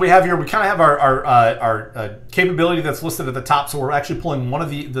 So we have here, we kind of have our capability that's listed at the top. So we're actually pulling one of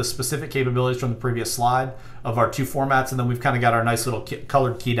the specific capabilities from the previous slide of our 2 formats, and then we've kind of got our nice little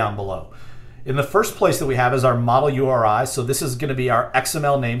colored key down below. In the first place that we have is our model URI. So this is going to be our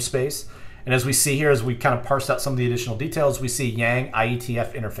XML namespace. And as we see here, as we kind of parsed out some of the additional details, we see Yang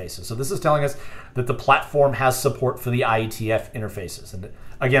IETF interfaces. So this is telling us that the platform has support for the IETF interfaces. And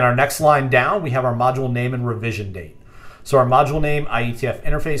again, our next line down, we have our module name and revision date. So our module name, IETF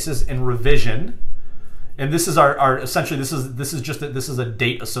interfaces, and revision. And this is our essentially this is a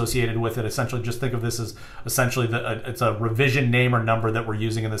date associated with it. Essentially, just think of this as essentially it's a revision name or number that we're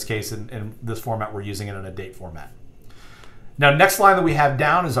using in this case. In this format, we're using it in a date format. Now, next line that we have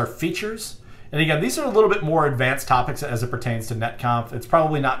down is our features. And again, these are a little bit more advanced topics as it pertains to netconf. It's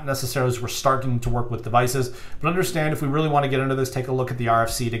probably not necessarily as we're starting to work with devices, but understand if we really want to get into this, take a look at the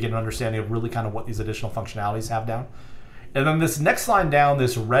RFC to get an understanding of really kind of what these additional functionalities have down. And then this next line down,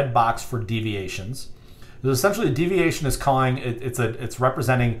 this red box for deviations. Essentially, a deviation is calling it's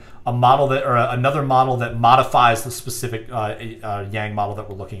representing a model that or another model that modifies the specific Yang model that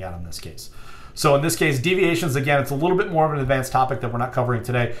we're looking at in this case. So in this case, deviations, again, it's a little bit more of an advanced topic that we're not covering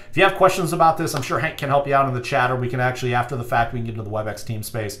today. If you have questions about this, I'm sure Hank can help you out in the chat, or we can actually, after the fact, we can get into the WebEx team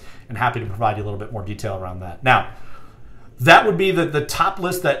space, and happy to provide you a little bit more detail around that. Now, that would be the top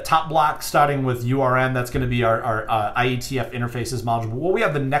list, that top block starting with URN. That's going to be our IETF interfaces module. But what we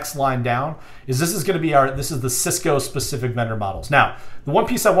have the next line down is this is going to be this is the Cisco specific vendor models. Now, the one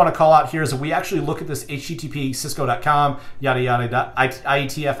piece I want to call out here is that we actually look at this HTTP cisco.com, yada, yada,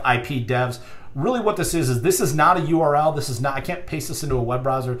 IETF IP devs. Really what this is this is not a URL. This is not, I can't paste this into a web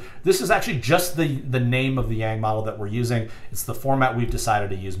browser. This is actually just the name of the Yang model that we're using. It's the format we've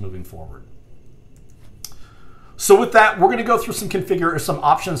decided to use moving forward. So with that, we're going to go through some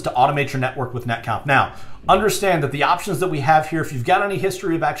options to automate your network with netconf. Now, understand that the options that we have here, if you've got any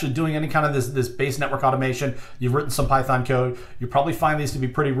history of actually doing any kind of this base network automation, you've written some Python code, you probably find these to be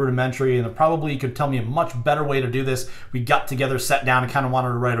pretty rudimentary, and probably you could tell me a much better way to do this. We got together, sat down, and kind of wanted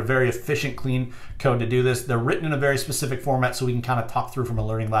to write a very efficient, clean code to do this. They're written in a very specific format so we can kind of talk through from a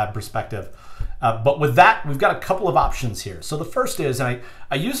learning lab perspective. But with that, we've got a couple of options here. So the first is, and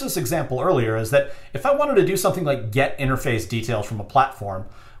I used this example earlier, is that if I wanted to do something like get interface details from a platform,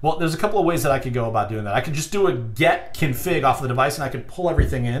 well, there's a couple of ways that I could go about doing that. I could just do a get config off the device, and I could pull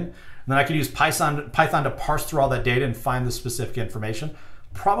everything in. And then I could use Python to parse through all that data and find the specific information.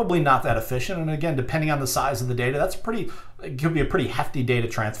 Probably not that efficient. And again, depending on the size of the data, it could be a pretty hefty data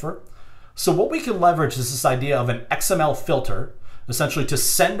transfer. So what we can leverage is this idea of an XML filter, essentially to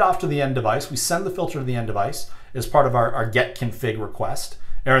send off to the end device. We send the filter to the end device as part of our get config request.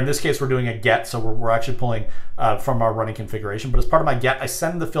 Or in this case, we're doing a get, so we're actually pulling from our running configuration. But as part of my get, I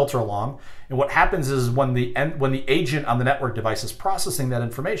send the filter along. And what happens is when the agent on the network device is processing that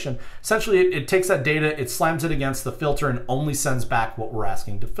information, essentially it takes that data, it slams it against the filter, and only sends back what we're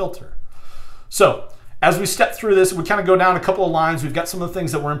asking to filter. So As we step through this, we kind of go down a couple of lines. We've got some of the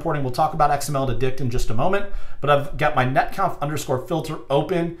things that we're importing. We'll talk about XML to dict in just a moment, but I've got my netconf underscore filter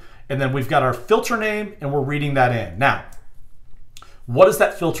open, and then we've got our filter name, and we're reading that in. Now, what does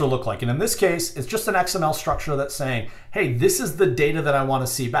that filter look like? And in this case, it's just an XML structure that's saying, hey, this is the data that I want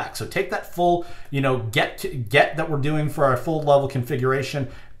to see back. So take that full, get that we're doing for our full level configuration,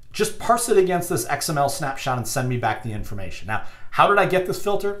 just parse it against this XML snapshot and send me back the information. Now, how did I get this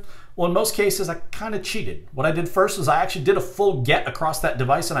filter? Well, in most cases, I kind of cheated. What I did first is I actually did a full get across that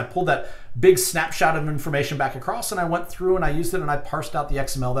device, and I pulled that big snapshot of information back across, and I went through and I used it and I parsed out the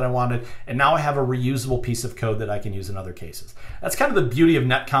XML that I wanted, and now I have a reusable piece of code that I can use in other cases. That's kind of the beauty of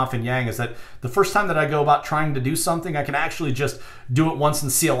netconf and Yang, is that the first time that I go about trying to do something, I can actually just do it once in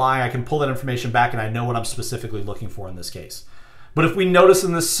CLI. I can pull that information back, and I know what I'm specifically looking for in this case. But if we notice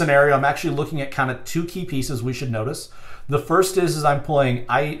in this scenario, I'm actually looking at kind of two key pieces we should notice. The first is I'm pulling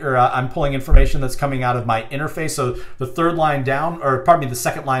information that's coming out of my interface. So the third line down, or pardon me, the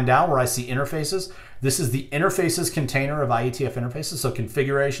second line down where I see interfaces. This is the interfaces container of IETF interfaces, so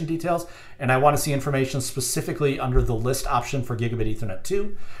configuration details. And I want to see information specifically under the list option for Gigabit Ethernet 2.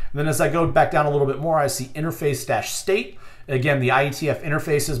 And then as I go back down a little bit more, I see interface-state. Again, the IETF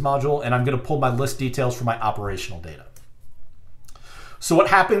interfaces module, and I'm going to pull my list details for my operational data. So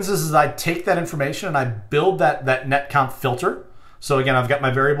what happens is I take that information and I build that netconf filter. So again, I've got my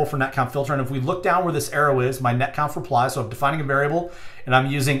variable for netconf filter, and if we look down where this arrow is, my netconf reply, so I'm defining a variable, and I'm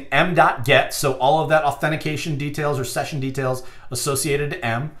using m.get, so all of that authentication details or session details associated to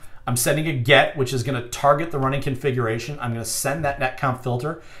m. I'm sending a get, which is going to target the running configuration. I'm going to send that netconf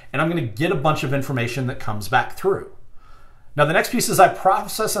filter, and I'm going to get a bunch of information that comes back through. Now the next piece is I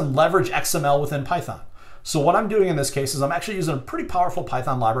process and leverage XML within Python. So what I'm doing in this case is I'm actually using a pretty powerful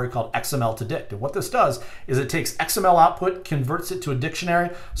Python library called XML to dict. And what this does is it takes XML output, converts it to a dictionary.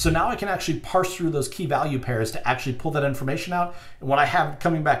 So now I can actually parse through those key value pairs to actually pull that information out. And what I have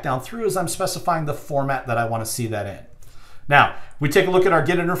coming back down through is I'm specifying the format that I want to see that in. Now, we take a look at our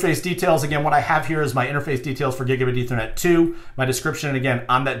get interface details. Again, what I have here is my interface details for Gigabit Ethernet 2, my description, and again,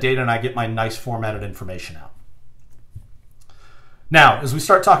 on that data, and I get my nice formatted information out. Now, as we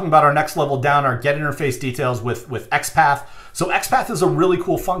start talking about our next level down, our get interface details with XPath. So XPath is a really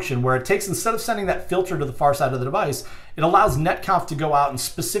cool function where it takes, instead of sending that filter to the far side of the device, it allows netconf to go out and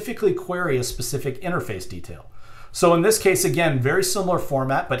specifically query a specific interface detail. So in this case, again, very similar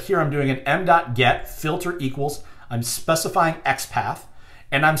format, but here I'm doing an m.get filter equals, I'm specifying XPath,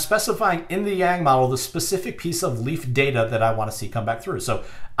 and I'm specifying in the Yang model the specific piece of leaf data that I want to see come back through. So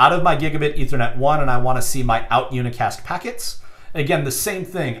out of my Gigabit Ethernet 1, and I want to see my out unicast packets. Again, the same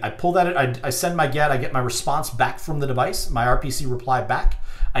thing. I pull that, I send my get, I get my response back from the device, my RPC reply back.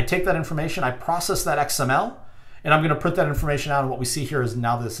 I take that information, I process that XML, and I'm going to put that information out, and what we see here is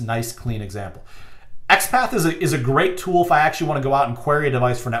now this nice, clean example. XPath is a great tool if I actually want to go out and query a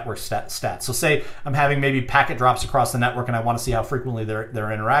device for network stats. So say I'm having maybe packet drops across the network and I want to see how frequently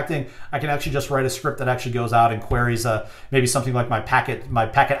they're interacting. I can actually just write a script that actually goes out and queries maybe something like my packet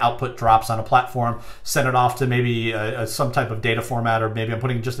output drops on a platform, send it off to maybe some type of data format, or maybe I'm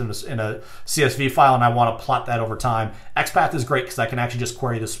putting it just in a CSV file and I want to plot that over time. XPath is great because I can actually just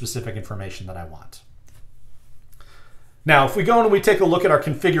query the specific information that I want. Now, if we go and we take a look at our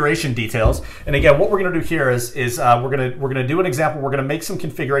configuration details, and again, what we're going to do here is we're going to do an example. We're going to make some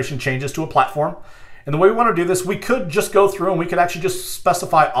configuration changes to a platform. And the way we want to do this, we could just go through and we could actually just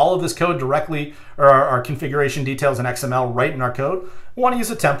specify all of this code directly, or our configuration details in XML right in our code. We want to use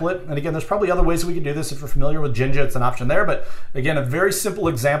a template. And again, there's probably other ways we could do this. If you're familiar with Jinja, it's an option there. But again, a very simple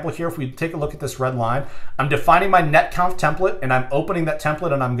example here. If we take a look at this red line, I'm defining my netconf template, and I'm opening that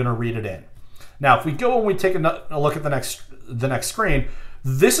template, and I'm going to read it in. Now, if we go and we take a look at the next screen,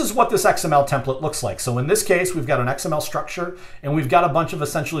 this is what this XML template looks like. So in this case, we've got an XML structure, and we've got a bunch of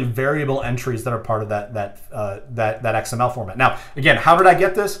essentially variable entries that are part of that XML format. Now, again, how did I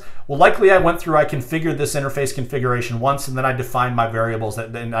get this? Well, likely I went through, I configured this interface configuration once, and then I defined my variables,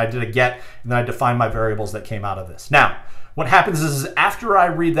 and I did a get, and then I defined my variables that came out of this. Now, what happens is after I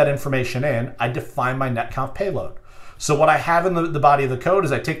read that information in, I define my netconf payload. So what I have in the body of the code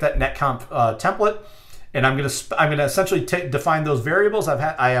is I take that netconf template, and I'm going to essentially define those variables.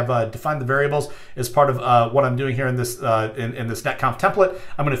 I have defined the variables as part of what I'm doing here in this netconf template.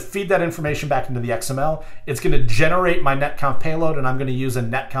 I'm going to feed that information back into the XML. It's going to generate my netconf payload, and I'm going to use a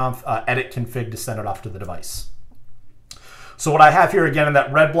netconf edit config to send it off to the device. So what I have here again in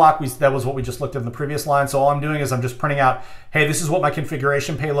that red block, that was what we just looked at in the previous line. So all I'm doing is I'm just printing out, hey, this is what my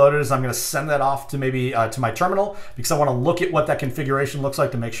configuration payload is. I'm going to send that off to maybe to my terminal because I want to look at what that configuration looks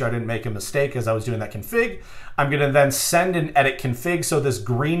like to make sure I didn't make a mistake as I was doing that config. I'm going to then send and edit config. So this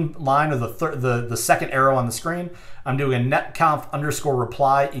green line, or the second arrow on the screen, I'm doing a netconf underscore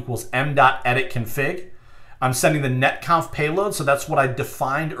reply equals m.edit config. I'm sending the netconf payload. So that's what I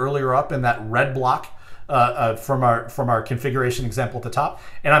defined earlier up in that red block. From our configuration example at the top,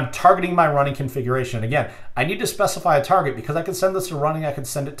 and I'm targeting my running configuration. Again, I need to specify a target because I can send this to running, I can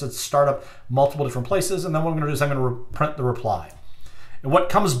send it to startup multiple different places, and then what I'm going to do is I'm going to print the reply. And what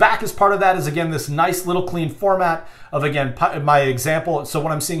comes back as part of that is, again, this nice little clean format of, again, my example. So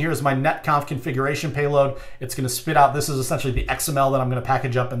what I'm seeing here is my netconf configuration payload. It's going to spit out, this is essentially the XML that I'm going to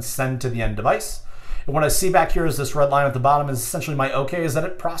package up and send to the end device. And what I see back here is this red line at the bottom is essentially my OK, is that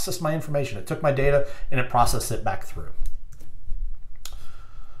it processed my information. It took my data and it processed it back through.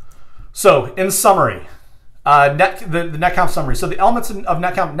 So in summary, the netconf summary. So the elements of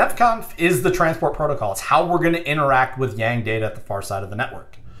netconf is the transport protocol. It's how we're going to interact with Yang data at the far side of the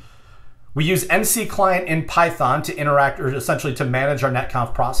network. We use NC client in Python to interact, or essentially to manage our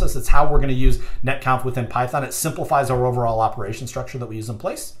netconf process. It's how we're going to use netconf within Python. It simplifies our overall operation structure that we use in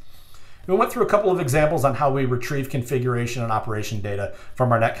place. We went through a couple of examples on how we retrieve configuration and operation data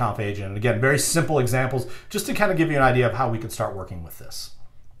from our netconf agent. And again, very simple examples just to kind of give you an idea of how we could start working with this.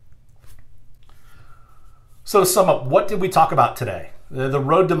 So to sum up, what did we talk about today? The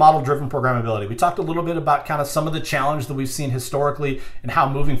road to model-driven programmability. We talked a little bit about kind of some of the challenge that we've seen historically and how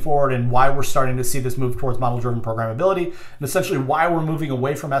moving forward and why we're starting to see this move towards model-driven programmability, and essentially why we're moving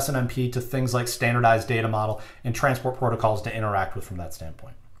away from SNMP to things like standardized data model and transport protocols to interact with from that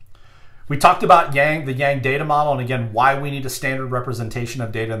standpoint. We talked about Yang, the Yang data model, and again, why we need a standard representation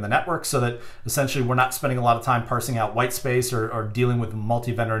of data in the network so that essentially we're not spending a lot of time parsing out white space or dealing with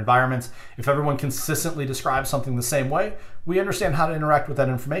multi-vendor environments. If everyone consistently describes something the same way, we understand how to interact with that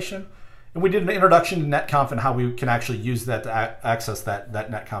information. And we did an introduction to netconf and how we can actually use that to access that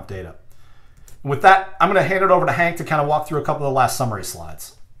netconf data. And with that, I'm going to hand it over to Hank to kind of walk through a couple of the last summary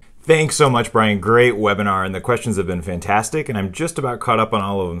slides. Thanks so much, Brian. Great webinar, and the questions have been fantastic, and I'm just about caught up on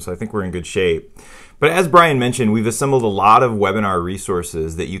all of them, so I think we're in good shape. But as Brian mentioned, we've assembled a lot of webinar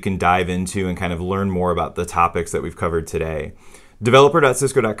resources that you can dive into and kind of learn more about the topics that we've covered today.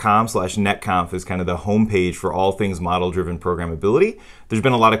 Developer.cisco.com/netconf is kind of the homepage for all things model-driven programmability. There's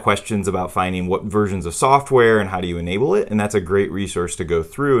been a lot of questions about finding what versions of software and how do you enable it, and that's a great resource to go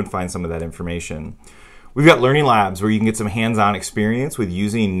through and find some of that information. We've got learning labs where you can get some hands-on experience with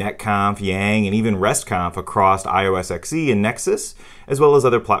using netconf, Yang, and even RESTconf across iOS XE and Nexus, as well as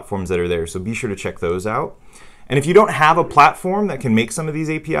other platforms that are there, so be sure to check those out. And if you don't have a platform that can make some of these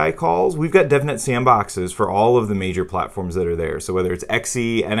API calls, we've got DevNet sandboxes for all of the major platforms that are there. So whether it's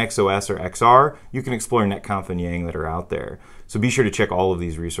XE, NXOS, or XR, you can explore netconf and Yang that are out there. So be sure to check all of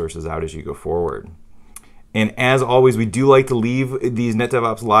these resources out as you go forward. And as always, we do like to leave these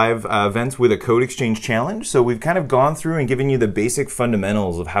NetDevOps Live events with a code exchange challenge. So we've kind of gone through and given you the basic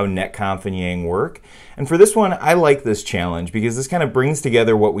fundamentals of how netconf and Yang work. And for this one, I like this challenge because this kind of brings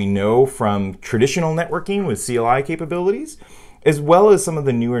together what we know from traditional networking with CLI capabilities, as well as some of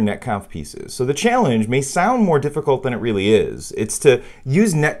the newer netconf pieces. So the challenge may sound more difficult than it really is. It's to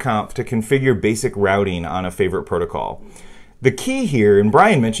use netconf to configure basic routing on a favorite protocol. The key here, and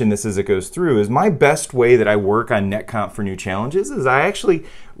Brian mentioned this as it goes through, is my best way that I work on netconf for new challenges is I actually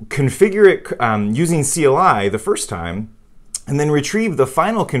configure it using CLI the first time, and then retrieve the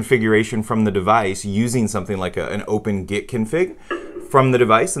final configuration from the device using something like an open git config from the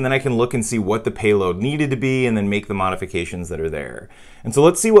device, and then I can look and see what the payload needed to be and then make the modifications that are there. And so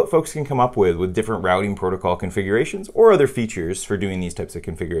let's see what folks can come up with different routing protocol configurations or other features for doing these types of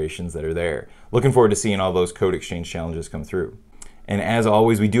configurations that are there. Looking forward to seeing all those code exchange challenges come through. And as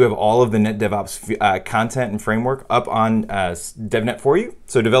always, we do have all of the NetDevOps content and framework up on DevNet for you.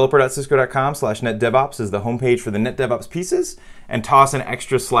 So developer.cisco.com/netdevops is the homepage for the NetDevOps pieces. And toss an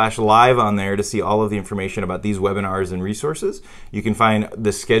extra /live on there to see all of the information about these webinars and resources. You can find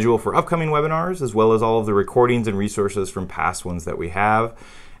the schedule for upcoming webinars, as well as all of the recordings and resources from past ones that we have.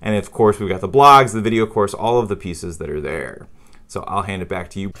 And of course, we've got the blogs, the video course, all of the pieces that are there. So I'll hand it back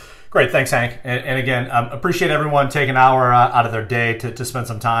to you. Great, thanks, Hank. And again, appreciate everyone taking an hour out of their day to spend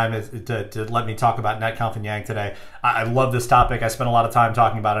some time to let me talk about netconf and Yang today. I love this topic. I spent a lot of time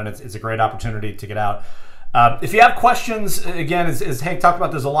talking about it, and it's a great opportunity to get out. If you have questions, again, as Hank talked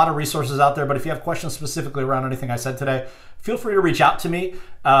about, there's a lot of resources out there, but if you have questions specifically around anything I said today, feel free to reach out to me.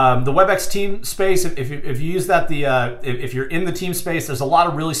 The WebEx team space, if you use that, if you're in the team space, there's a lot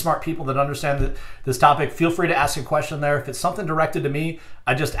of really smart people that understand this topic. Feel free to ask a question there. If it's something directed to me,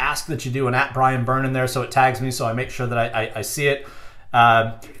 I just ask that you do an @BrianByrne in there so it tags me so I make sure that I see it.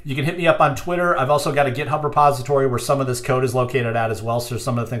 You can hit me up on Twitter. I've also got a GitHub repository where some of this code is located at as well. So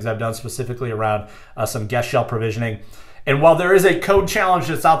some of the things I've done specifically around some guest shell provisioning. And while there is a code challenge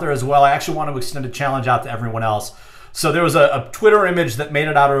that's out there as well, I actually want to extend a challenge out to everyone else. So there was a Twitter image that made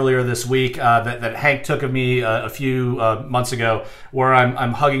it out earlier this week that Hank took of me a few months ago, where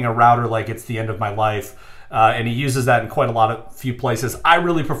I'm hugging a router like it's the end of my life. And he uses that in quite a few places. I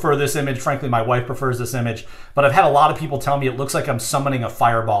really prefer this image. Frankly, my wife prefers this image. But I've had a lot of people tell me it looks like I'm summoning a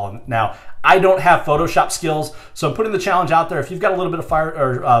fireball. Now, I don't have Photoshop skills, so I'm putting the challenge out there. If you've got a little bit of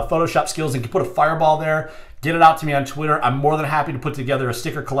Photoshop skills and can put a fireball there, get it out to me on Twitter. I'm more than happy to put together a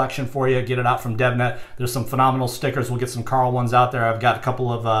sticker collection for you, get it out from DevNet. There's some phenomenal stickers. We'll get some Carl ones out there. I've got a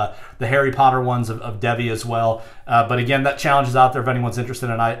couple of the Harry Potter ones of Devi as well. But again, that challenge is out there if anyone's interested,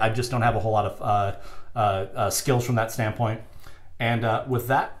 and I just don't have a whole lot of skills from that standpoint. And with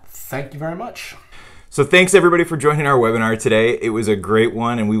that, thank you very much. So thanks everybody for joining our webinar today. It was a great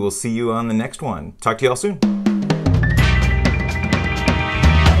one, and we will see you on the next one. Talk to you all soon.